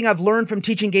 everything I've learned from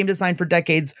teaching game design for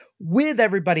decades with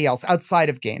everybody else outside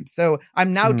of games. So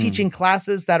I'm now teaching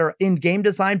classes that are in game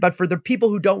design, but for the people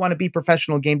who don't want to be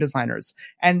professional game designers.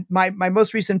 And my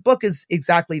most recent book is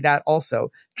exactly that also,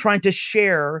 trying to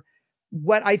share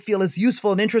what I feel is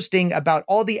useful and interesting about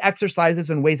all the exercises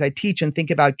and ways I teach and think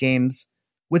about games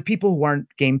with people who aren't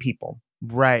game people.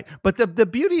 Right. But the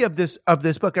beauty of this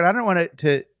book, and I don't want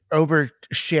to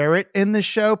overshare it in the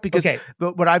show because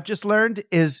what I've just learned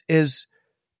is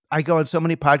I go on so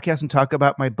many podcasts and talk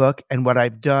about my book, and what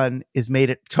I've done is made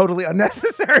it totally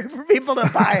unnecessary for people to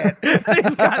buy it.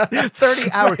 They've got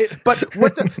 30 hours.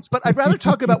 Right. But I'd rather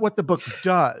talk about what the book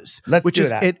does, which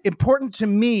is important to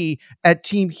me at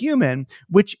Team Human,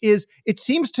 which is, it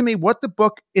seems to me what the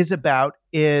book is about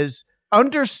is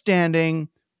understanding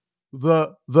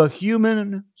the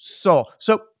human soul.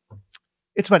 So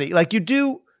it's funny, like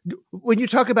when you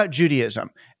talk about Judaism,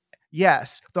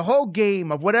 yes, the whole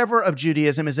game of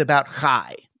Judaism is about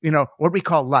chai, what we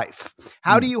call life.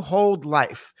 How do you hold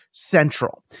life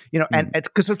central? And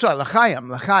because it's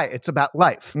l'chaim, it's about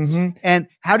life. Mm-hmm. And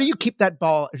how do you keep that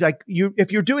ball? Like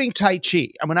if you're doing Tai Chi,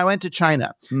 and when I went to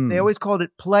China, they always called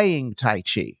it playing Tai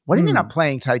Chi. What do you mean I'm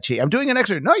playing Tai Chi? I'm doing an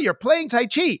exercise. No, you're playing Tai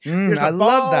Chi. I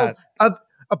love that.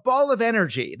 A ball of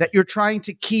energy that you're trying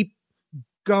to keep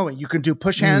going. You can do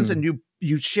push hands and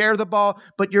you share the ball,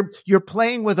 but you're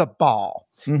playing with a ball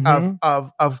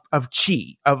of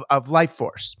chi, of life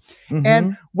force. Mm-hmm.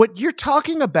 And what you're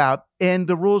talking about in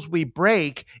The Rules We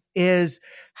Break is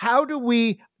how do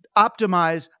we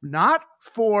optimize not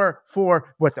for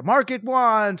what the market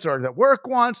wants or the work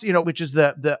wants, which is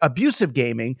the abusive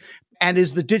gaming, and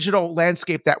is the digital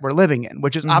landscape that we're living in,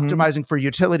 which is optimizing for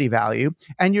utility value.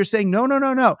 And you're saying,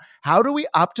 no. How do we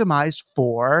optimize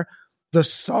for the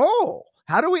soul?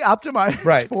 How do we optimize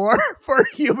for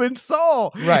human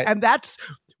soul? Right. And that's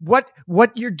what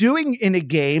you're doing in a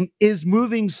game is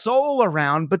moving soul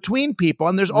around between people.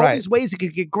 And there's all these ways it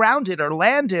could get grounded or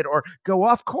landed or go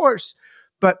off course.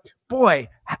 But boy,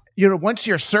 once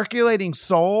you're circulating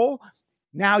soul,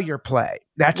 now you're play.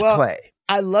 That's play.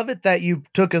 I love it that you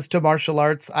took us to martial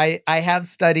arts. I have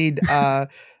studied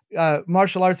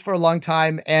martial arts for a long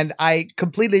time, and I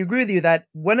completely agree with you that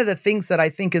one of the things that I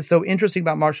think is so interesting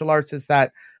about martial arts is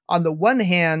that on the one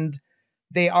hand,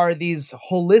 they are these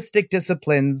holistic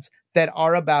disciplines that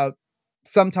are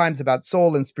sometimes about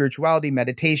soul and spirituality,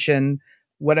 meditation,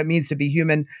 what it means to be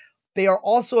human. They are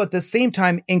also at the same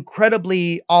time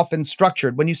incredibly often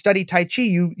structured. When you study Tai Chi,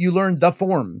 you learn the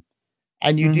form.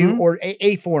 And you do, or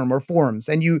a form or forms,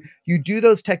 and you do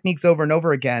those techniques over and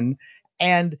over again.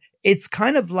 And it's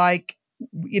kind of like,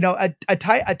 a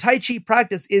Tai Chi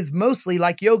practice is mostly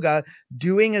like yoga,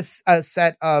 doing a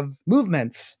set of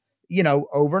movements,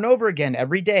 over and over again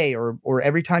every day or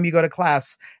every time you go to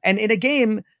class. And in a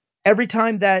game, every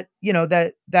time that,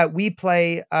 that we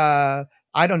play,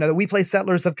 that we play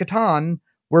Settlers of Catan,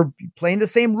 we're playing the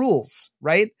same rules,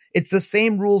 right? It's the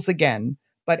same rules again,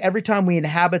 but every time we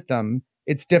inhabit them,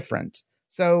 it's different.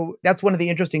 So that's one of the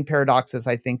interesting paradoxes,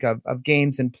 I think, of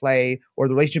games and play, or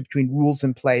the relationship between rules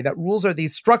and play, that rules are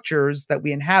these structures that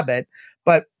we inhabit,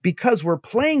 but because we're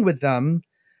playing with them,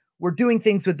 we're doing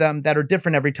things with them that are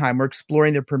different every time. We're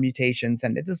exploring their permutations.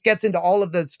 And this gets into all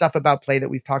of the stuff about play that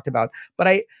we've talked about.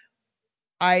 But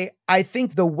I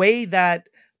think the way that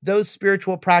those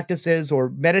spiritual practices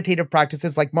or meditative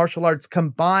practices like martial arts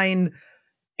combine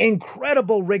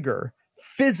incredible rigor,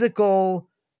 physical,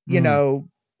 I don't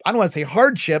want to say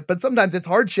hardship, but sometimes it's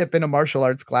hardship in a martial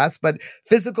arts class, but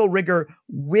physical rigor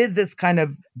with this kind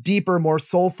of deeper, more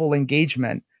soulful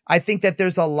engagement, I think that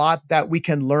there's a lot that we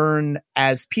can learn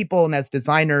as people and as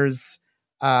designers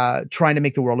trying to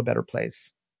make the world a better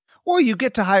place. Well, you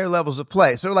get to higher levels of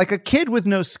play. So like a kid with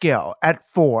no skill at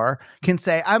 4 can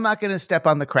say, I'm not going to step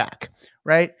on the crack,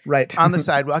 right? Right. On the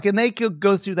sidewalk. And they could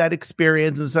go through that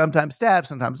experience and sometimes step,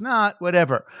 sometimes not,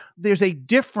 whatever. There's a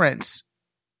difference.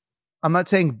 I'm not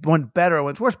saying one better or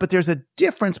one's worse, but there's a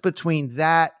difference between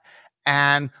that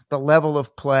and the level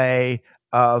of play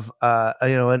of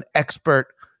an expert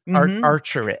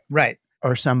archer, right,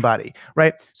 or somebody,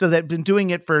 right? So they've been doing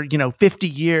it for 50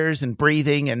 years and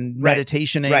breathing and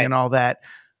meditationing and all that.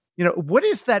 What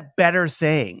is that better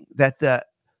thing that the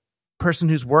person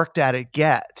who's worked at it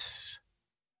gets?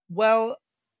 Well,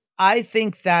 I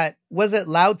think that, was it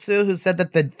Lao Tzu who said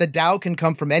that the Tao can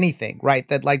come from anything, right?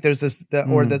 That like there's this,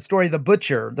 or the story of the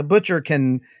butcher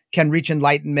can reach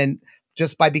enlightenment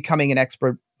just by becoming an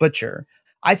expert butcher.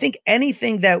 I think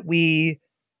anything that we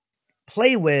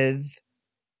play with,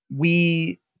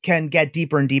 we can get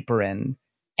deeper and deeper in.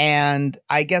 And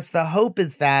I guess the hope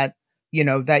is that,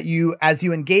 that you, as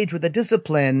you engage with a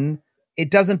discipline, it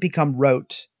doesn't become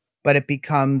rote, but it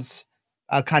becomes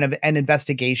a kind of an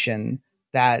investigation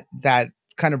that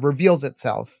kind of reveals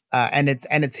itself and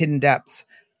its hidden depths.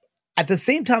 At the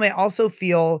same time, I also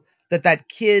feel that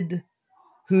kid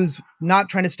who's not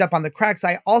trying to step on the cracks,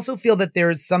 I also feel that there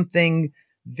is something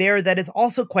there that is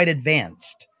also quite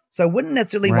advanced. So I wouldn't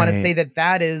necessarily want to say that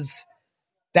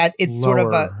it's lower,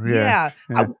 sort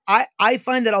of I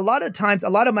find that a lot of times, a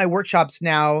lot of my workshops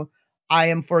now, I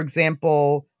am, for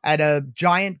example, at a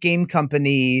giant game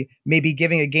company, maybe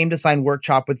giving a game design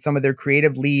workshop with some of their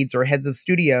creative leads or heads of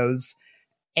studios.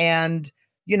 And,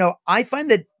 I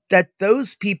find that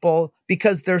those people,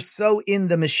 because they're so in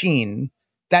the machine,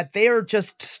 that they are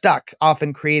just stuck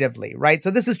often creatively, right?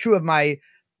 So this is true of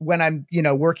when I'm,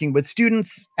 working with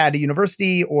students at a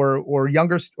university or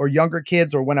younger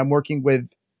kids, or when I'm working with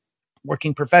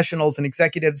working professionals and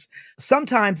executives.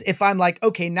 Sometimes if I'm like,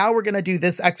 okay, now we're going to do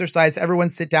this exercise, everyone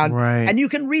sit down, and you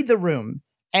can read the room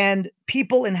and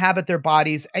people inhabit their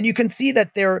bodies and you can see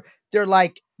that they're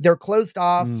closed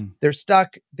off, they're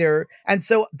stuck there. And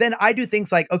so then I do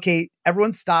things like, okay,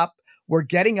 everyone stop. We're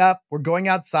getting up. We're going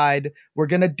outside. We're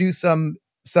going to do some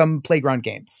playground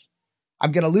games.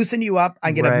 I'm going to loosen you up.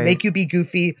 I'm going to make you be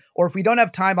goofy. Or if we don't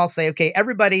have time, I'll say, okay,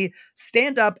 everybody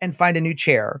stand up and find a new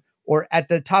chair. Or at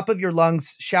the top of your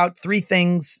lungs, shout 3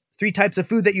 types of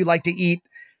food that you like to eat.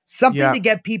 Something to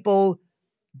get people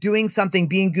doing something,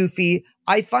 being goofy.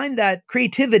 I find that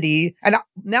creativity, and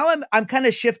now I'm kind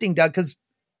of shifting, Douglas,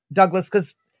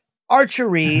 because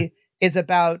archery is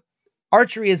about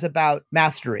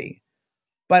mastery.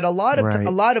 But a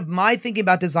lot of my thinking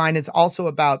about design is also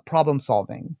about problem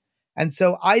solving. And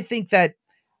so I think that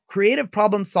creative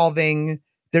problem solving,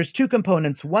 there's 2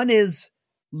 components. One is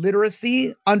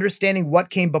literacy, understanding what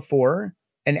came before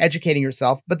and educating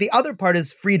yourself. But the other part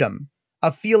is freedom, a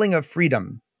feeling of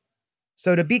freedom.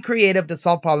 So to be creative, to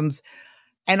solve problems.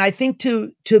 And I think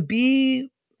to be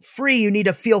free, you need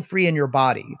to feel free in your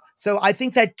body. So I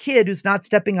think that kid who's not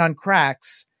stepping on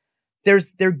cracks,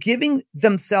 they're giving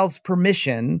themselves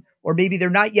permission, or maybe they're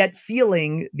not yet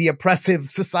feeling the oppressive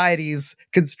society's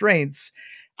constraints,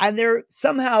 and they're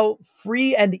somehow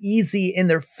free and easy in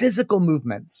their physical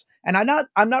movements. And I'm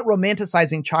not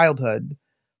romanticizing childhood,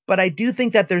 but I do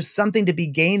think that there's something to be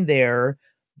gained there,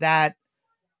 that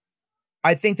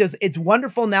I think it's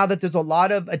wonderful now that there's a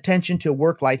lot of attention to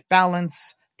work-life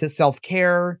balance, to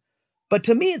self-care. But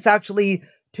to me, it's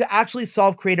to actually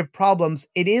solve creative problems,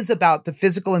 it is about the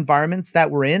physical environments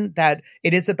that we're in, that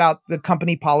it is about the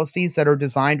company policies that are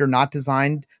designed or not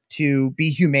designed to be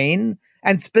humane,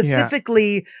 and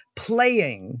specifically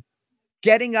playing,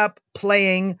 getting up,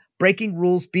 playing, breaking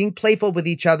rules, being playful with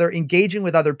each other, engaging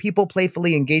with other people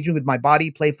playfully, engaging with my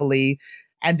body playfully.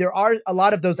 And there are a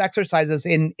lot of those exercises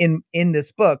in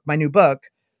this book, my new book.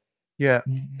 Yeah.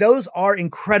 Those are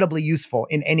incredibly useful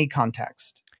in any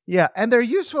context. Yeah, and they're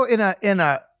useful in a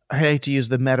I hate to use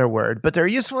the meta word, but they're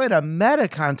useful in a meta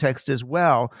context as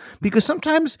well, because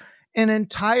sometimes an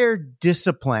entire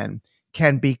discipline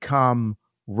can become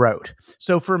rote.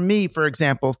 So for me, for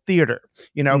example, theater,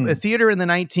 theater in the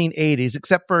 1980s,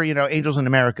 except for, Angels in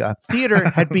America, theater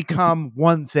had become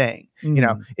one thing.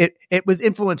 It was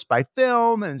influenced by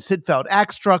film and Seinfeld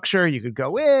act structure. You could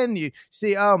go in, you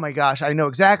see, oh my gosh, I know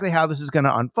exactly how this is going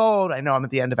to unfold. I know I'm at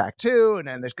the end of act 2, and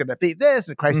then there's going to be this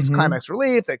and crisis, climax,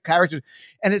 relief, the characters.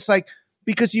 And it's like,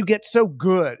 because you get so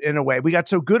good in a way, we got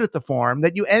so good at the form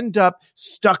that you end up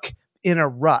stuck in a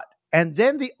rut. And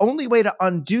then the only way to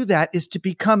undo that is to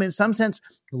become, in some sense,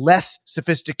 less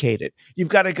sophisticated. You've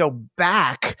got to go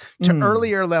back to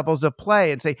earlier levels of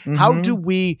play and say, how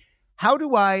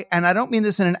do I, and I don't mean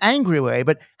this in an angry way,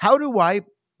 but how do I,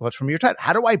 well, it's from your title,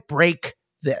 how do I break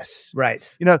this?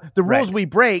 Right. You know, the rules we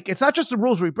break, it's not just the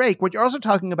rules we break. What you're also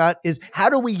talking about is how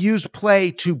do we use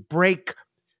play to break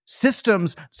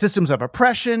systems of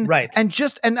oppression, right? And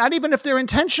not even if they're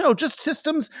intentional, just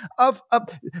systems of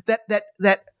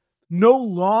that no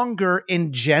longer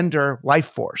engender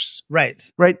life force, right?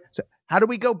 So how do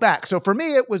we go back? So for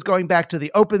me, it was going back to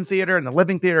the open theater and the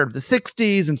living theater of the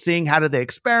 60s and seeing how did they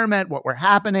experiment, what were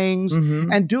happenings,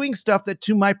 and doing stuff that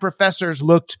to my professors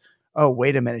looked, oh,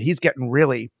 wait a minute, he's getting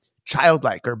really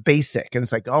childlike or basic, and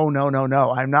it's like, oh no,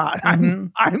 I'm not.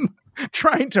 I'm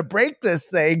trying to break this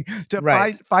thing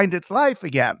to find its life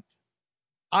again.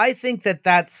 I think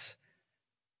that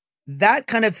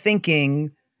kind of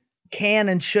thinking can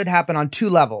and should happen on two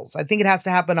levels. I think it has to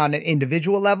happen on an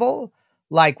individual level.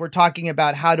 Like we're talking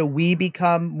about how do we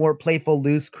become more playful,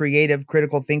 loose, creative,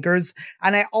 critical thinkers.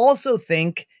 And I also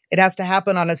think it has to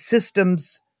happen on a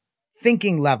systems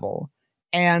thinking level.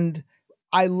 And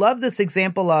I love this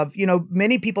example of,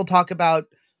 many people talk about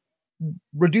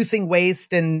reducing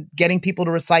waste and getting people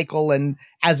to recycle and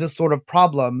as a sort of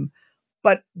problem.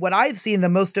 But what I've seen, the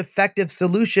most effective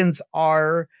solutions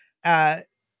are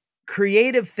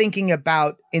creative thinking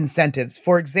about incentives.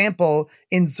 For example,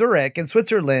 in Zurich, in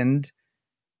Switzerland,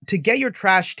 to get your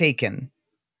trash taken,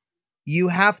 you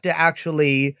have to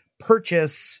actually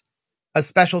purchase a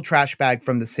special trash bag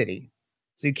from the city.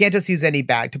 So you can't just use any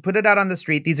bag. To put it out on the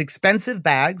street, these expensive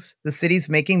bags, the city's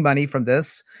making money from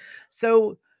this.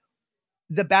 So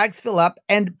the bags fill up,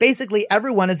 and basically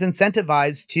everyone is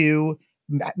incentivized to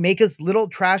make as little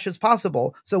trash as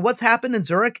possible. So what's happened in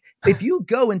Zurich? If you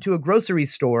go into a grocery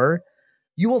store,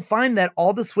 you will find that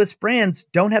all the Swiss brands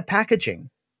don't have packaging,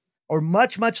 or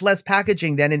much, much less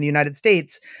packaging than in the United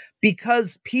States,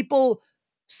 because people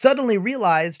suddenly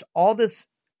realized all this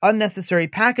unnecessary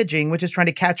packaging, which is trying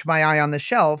to catch my eye on the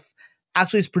shelf,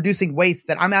 actually is producing waste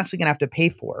that I'm actually going to have to pay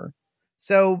for.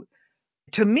 So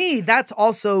to me, that's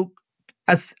also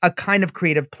a kind of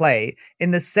creative play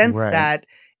in the sense that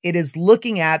it is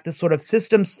looking at the sort of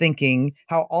systems thinking,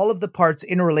 how all of the parts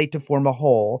interrelate to form a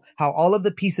whole, how all of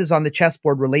the pieces on the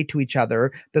chessboard relate to each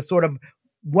other, the sort of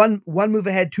one move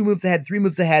ahead, 2 moves ahead, 3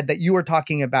 moves ahead that you were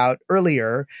talking about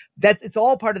earlier. It's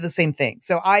all part of the same thing.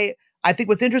 So I think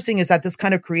what's interesting is that this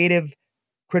kind of creative,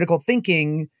 critical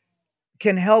thinking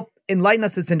can help enlighten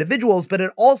us as individuals, but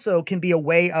it also can be a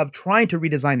way of trying to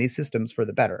redesign these systems for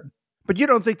the better. But you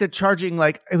don't think that charging,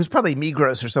 like, it was probably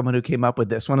Migros or someone who came up with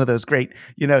this, one of those great,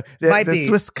 the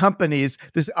Swiss companies,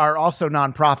 this are also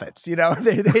nonprofits,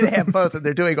 they have both, and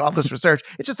they're doing all this research.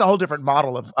 It's just a whole different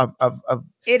model of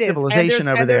civilization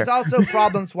over there. There's also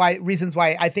reasons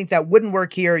why I think that wouldn't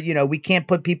work here. We can't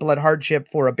put people at hardship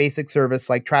for a basic service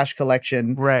like trash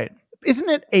collection. Right. Isn't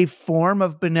it a form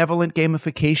of benevolent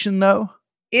gamification, though?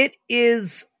 It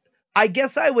is, I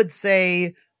guess I would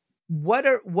say, what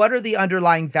are the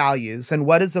underlying values and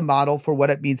what is the model for what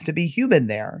it means to be human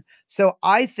there? So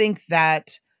I think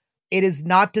that it is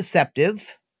not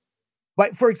deceptive.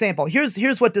 But for example,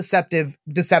 here's what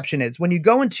deception is. When you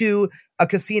go into a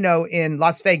casino in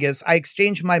Las Vegas, I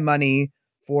exchange my money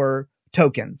for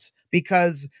tokens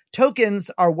because tokens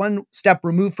are one step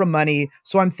removed from money.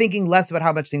 So I'm thinking less about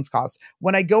how much things cost.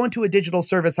 When I go into a digital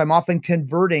service, I'm often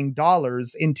converting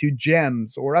dollars into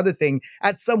gems or other thing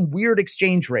at some weird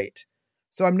exchange rate.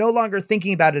 So I'm no longer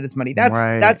thinking about it as money.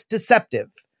 That's deceptive.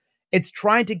 It's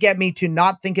trying to get me to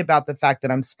not think about the fact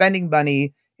that I'm spending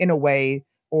money in a way,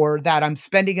 or that I'm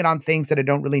spending it on things that I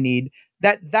don't really need.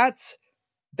 That's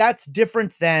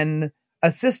different than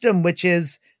a system which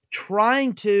is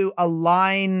trying to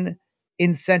align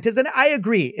incentives. And I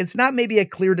agree, it's not maybe a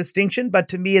clear distinction, but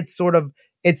to me, it's sort of,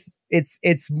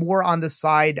 it's more on the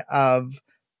side of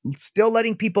still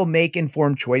letting people make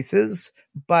informed choices,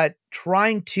 but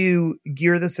trying to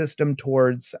gear the system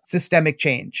towards systemic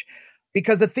change.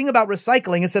 Because the thing about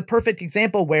recycling is a perfect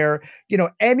example where,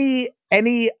 any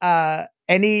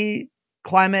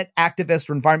climate activist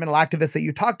or environmental activist that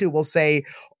you talk to will say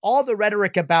all the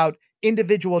rhetoric about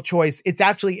individual choice, it's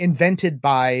actually invented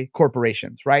by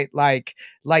corporations, right? Like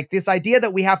this idea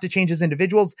that we have to change as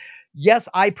individuals. Yes,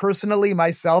 I personally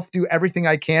myself do everything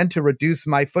I can to reduce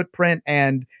my footprint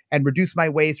and reduce my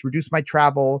waste, reduce my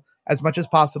travel as much as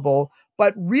possible.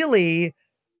 But really,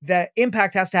 the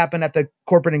impact has to happen at the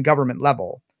corporate and government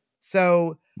level.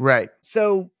 So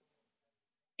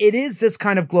it is this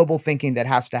kind of global thinking that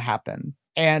has to happen.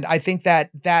 And I think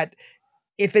that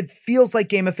if it feels like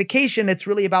gamification, it's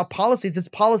really about policies. It's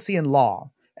policy and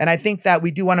law. And I think that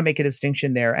we do want to make a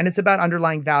distinction there. And it's about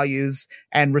underlying values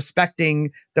and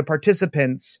respecting the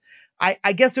participants.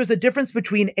 I guess there's a difference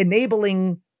between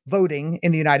enabling voting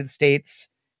in the United States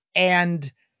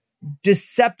and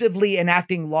deceptively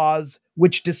enacting laws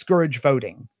which discourage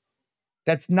voting.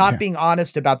 That's not being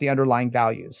honest about the underlying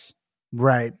values.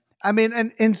 Right. I mean,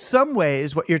 and in some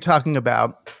ways, what you're talking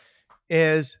about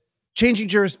is changing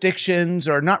jurisdictions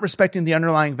or not respecting the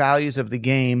underlying values of the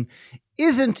game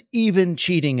isn't even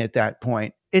cheating at that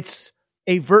point. It's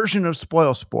a version of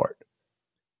spoil sport.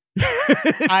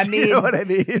 I mean, you know what I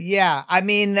mean? Yeah. I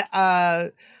mean,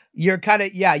 you're kind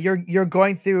of, you're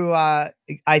going through, I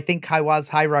think Kaiwa's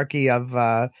hierarchy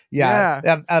of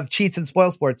cheats and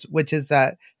spoil sports, which is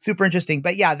super interesting.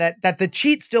 But yeah, that the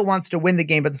cheat still wants to win the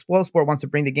game, but the spoil sport wants to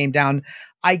bring the game down.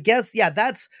 I guess,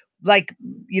 that's like,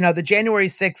 the January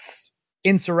 6th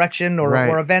insurrection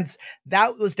or events,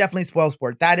 that was definitely spoil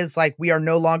sport. That is like, we are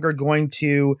no longer going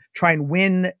to try and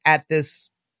win at this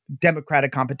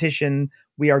democratic competition.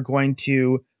 We are going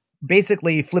to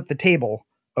basically flip the table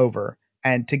over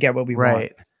and to get what we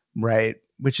want. Right.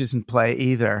 Which isn't play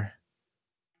either.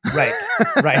 Right.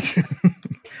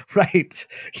 Right.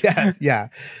 Yeah.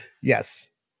 Yes.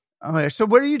 Oh, so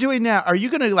what are you doing now? Are you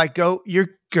going to you're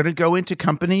going to go into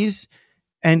companies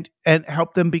and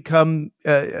help them become,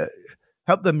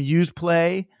 help them use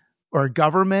play, or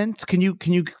government? Can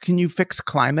you fix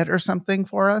climate or something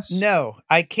for us? No,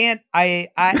 I can't. I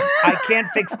can't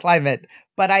fix climate,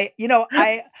 but I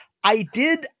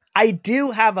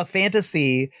do have a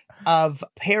fantasy of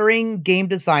pairing game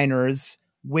designers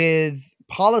with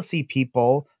policy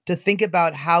people to think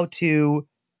about how to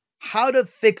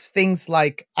fix things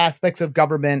like aspects of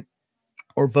government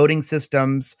or voting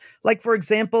systems. Like, for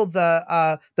example,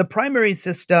 the primary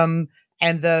system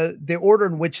and the order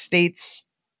in which states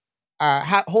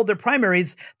hold their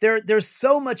primaries. There's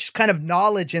so much kind of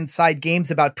knowledge inside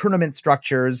games about tournament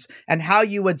structures and how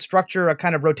you would structure a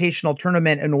kind of rotational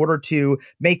tournament in order to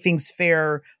make things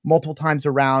fair multiple times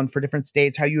around for different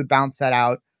states, how you would balance that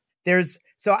out.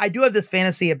 So I do have this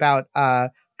fantasy about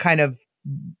kind of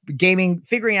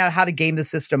figuring out how to game the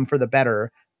system for the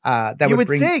better. That you would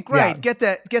think, right?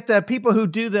 Yeah. Get the people who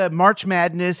do the March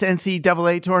Madness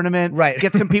NCAA tournament, right?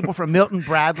 Get some people from Milton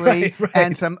Bradley right.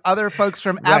 and some other folks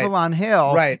from Avalon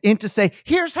Hill, in to say,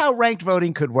 here's how ranked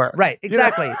voting could work. Right?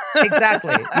 Exactly.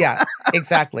 Exactly. Yeah.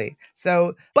 Exactly.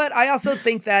 So, but I also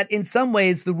think that in some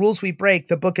ways, the rules we break,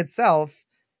 the book itself,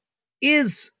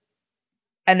 is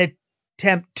an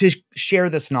attempt to share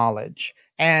this knowledge,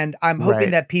 and I'm hoping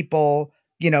that people,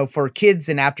 for kids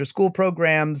in after school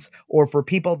programs or for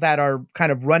people that are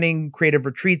kind of running creative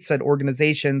retreats at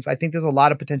organizations, I think there's a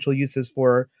lot of potential uses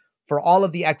for all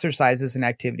of the exercises and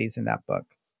activities in that book.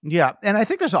 Yeah. And I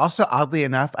think there's also, oddly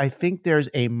enough, I think there's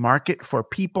a market for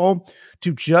people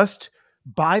to just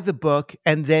buy the book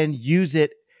and then use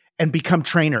it and become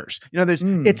trainers.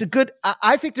 It's a good,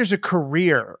 I think there's a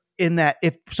career in that.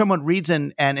 If someone reads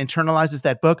and internalizes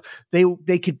that book,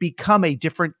 they could become a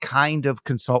different kind of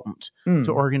consultant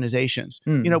to organizations,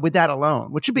 with that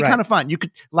alone, which would be kind of fun. You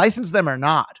could license them or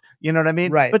not, you know what I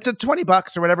mean? Right. But the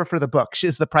 $20 or whatever for the book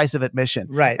is the price of admission.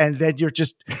 Right. And then you're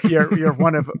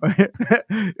one of,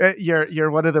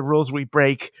 you're one of the rules we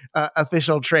break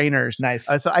official trainers. Nice.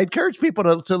 So I encourage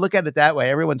people to look at it that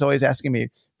way. Everyone's always asking me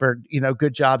for,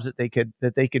 good jobs that they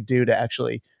could do to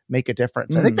actually make a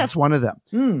difference. I think that's one of them.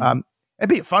 It'd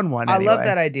be a fun one. I anyway. love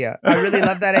that idea. I really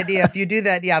love that idea. If you do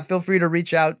that, feel free to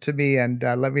reach out to me and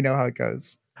let me know how it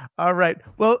goes. All right.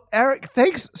 Well, Eric,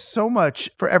 thanks so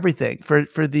much for everything,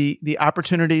 for the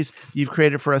opportunities you've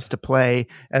created for us to play,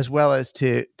 as well as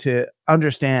to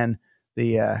understand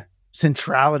the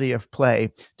centrality of play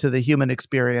to the human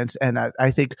experience. And I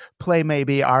think play may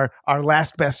be our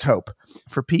last best hope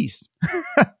for peace.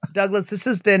 Douglas, this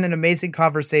has been an amazing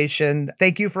conversation.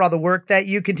 Thank you for all the work that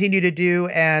you continue to do.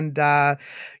 And,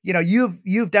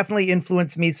 you've definitely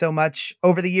influenced me so much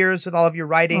over the years with all of your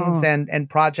writings and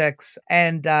projects.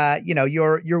 And,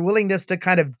 your willingness to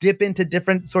kind of dip into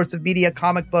different sorts of media,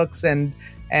 comic books and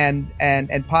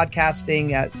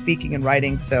podcasting, speaking and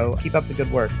writing. So keep up the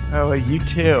good work. Oh, you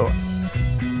too.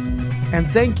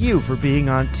 And thank you for being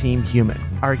on Team Human.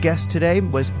 Our guest today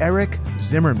was Eric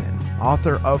Zimmerman,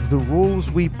 author of The Rules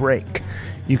We Break.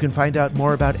 You can find out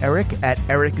more about Eric at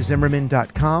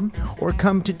ericzimmerman.com or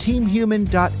come to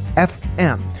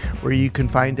teamhuman.fm, where you can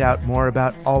find out more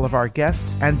about all of our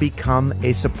guests and become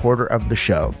a supporter of the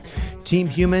show. Team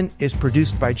Human is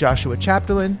produced by Joshua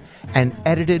Chapdelaine and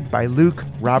edited by Luke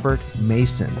Robert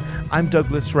Mason. I'm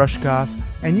Douglas Rushkoff,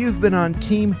 and you've been on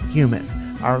Team Human,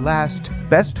 our last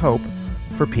best hope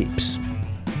for Peeps.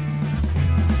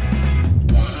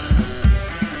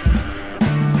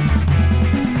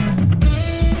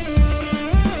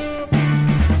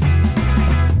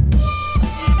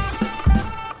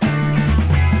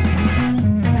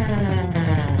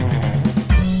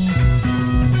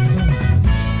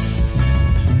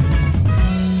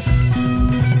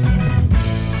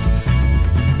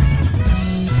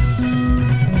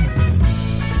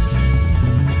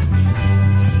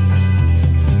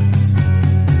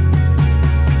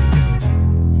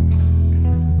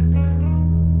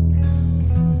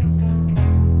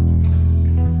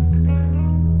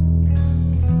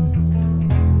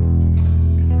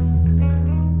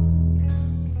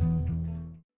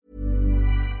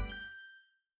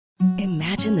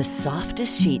 Imagine the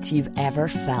softest sheets you've ever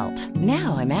felt.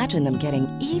 Now imagine them getting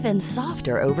even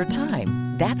softer over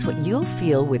time. That's what you'll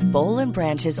feel with Boll &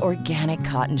 Branch's organic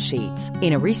cotton sheets.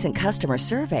 In a recent customer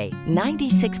survey,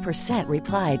 96%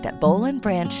 replied that Boll &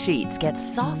 Branch sheets get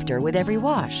softer with every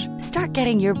wash. Start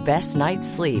getting your best night's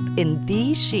sleep in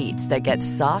these sheets that get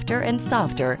softer and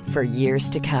softer for years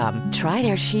to come. Try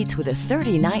their sheets with a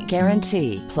 30-night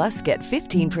guarantee. Plus, get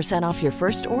 15% off your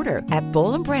first order at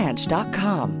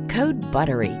bollandbranch.com. Code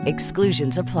BUTTERY.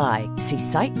 Exclusions apply. See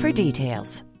site for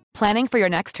details. Planning for your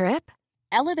next trip?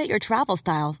 Elevate your travel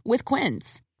style with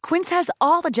Quince. Quince has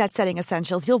all the jet-setting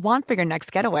essentials you'll want for your next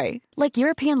getaway, like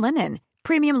European linen,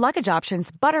 premium luggage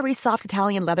options, buttery soft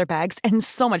Italian leather bags, and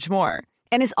so much more.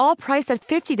 And is all priced at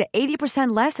 50 to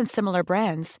 80% less than similar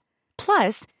brands.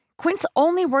 Plus, Quince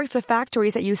only works with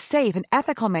factories that use safe and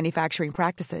ethical manufacturing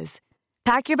practices.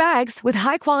 Pack your bags with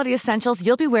high-quality essentials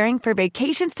you'll be wearing for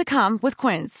vacations to come with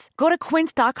Quince. Go to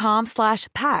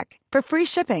quince.com/pack for free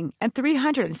shipping and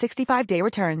 365-day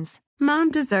returns.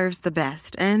 Mom deserves the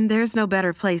best, and there's no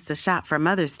better place to shop for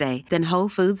Mother's Day than Whole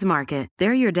Foods Market.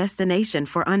 They're your destination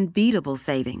for unbeatable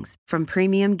savings, from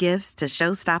premium gifts to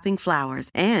show-stopping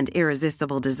flowers and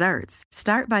irresistible desserts.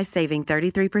 Start by saving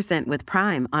 33% with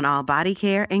Prime on all body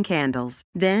care and candles.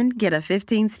 Then get a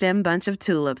 15-stem bunch of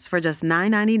tulips for just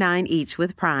 $9.99 each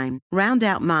with Prime. Round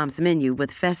out Mom's menu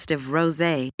with festive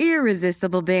rosé,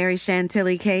 irresistible berry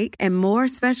chantilly cake, and more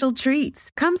special treats.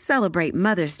 Come celebrate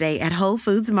Mother's Day at Whole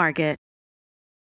Foods Market.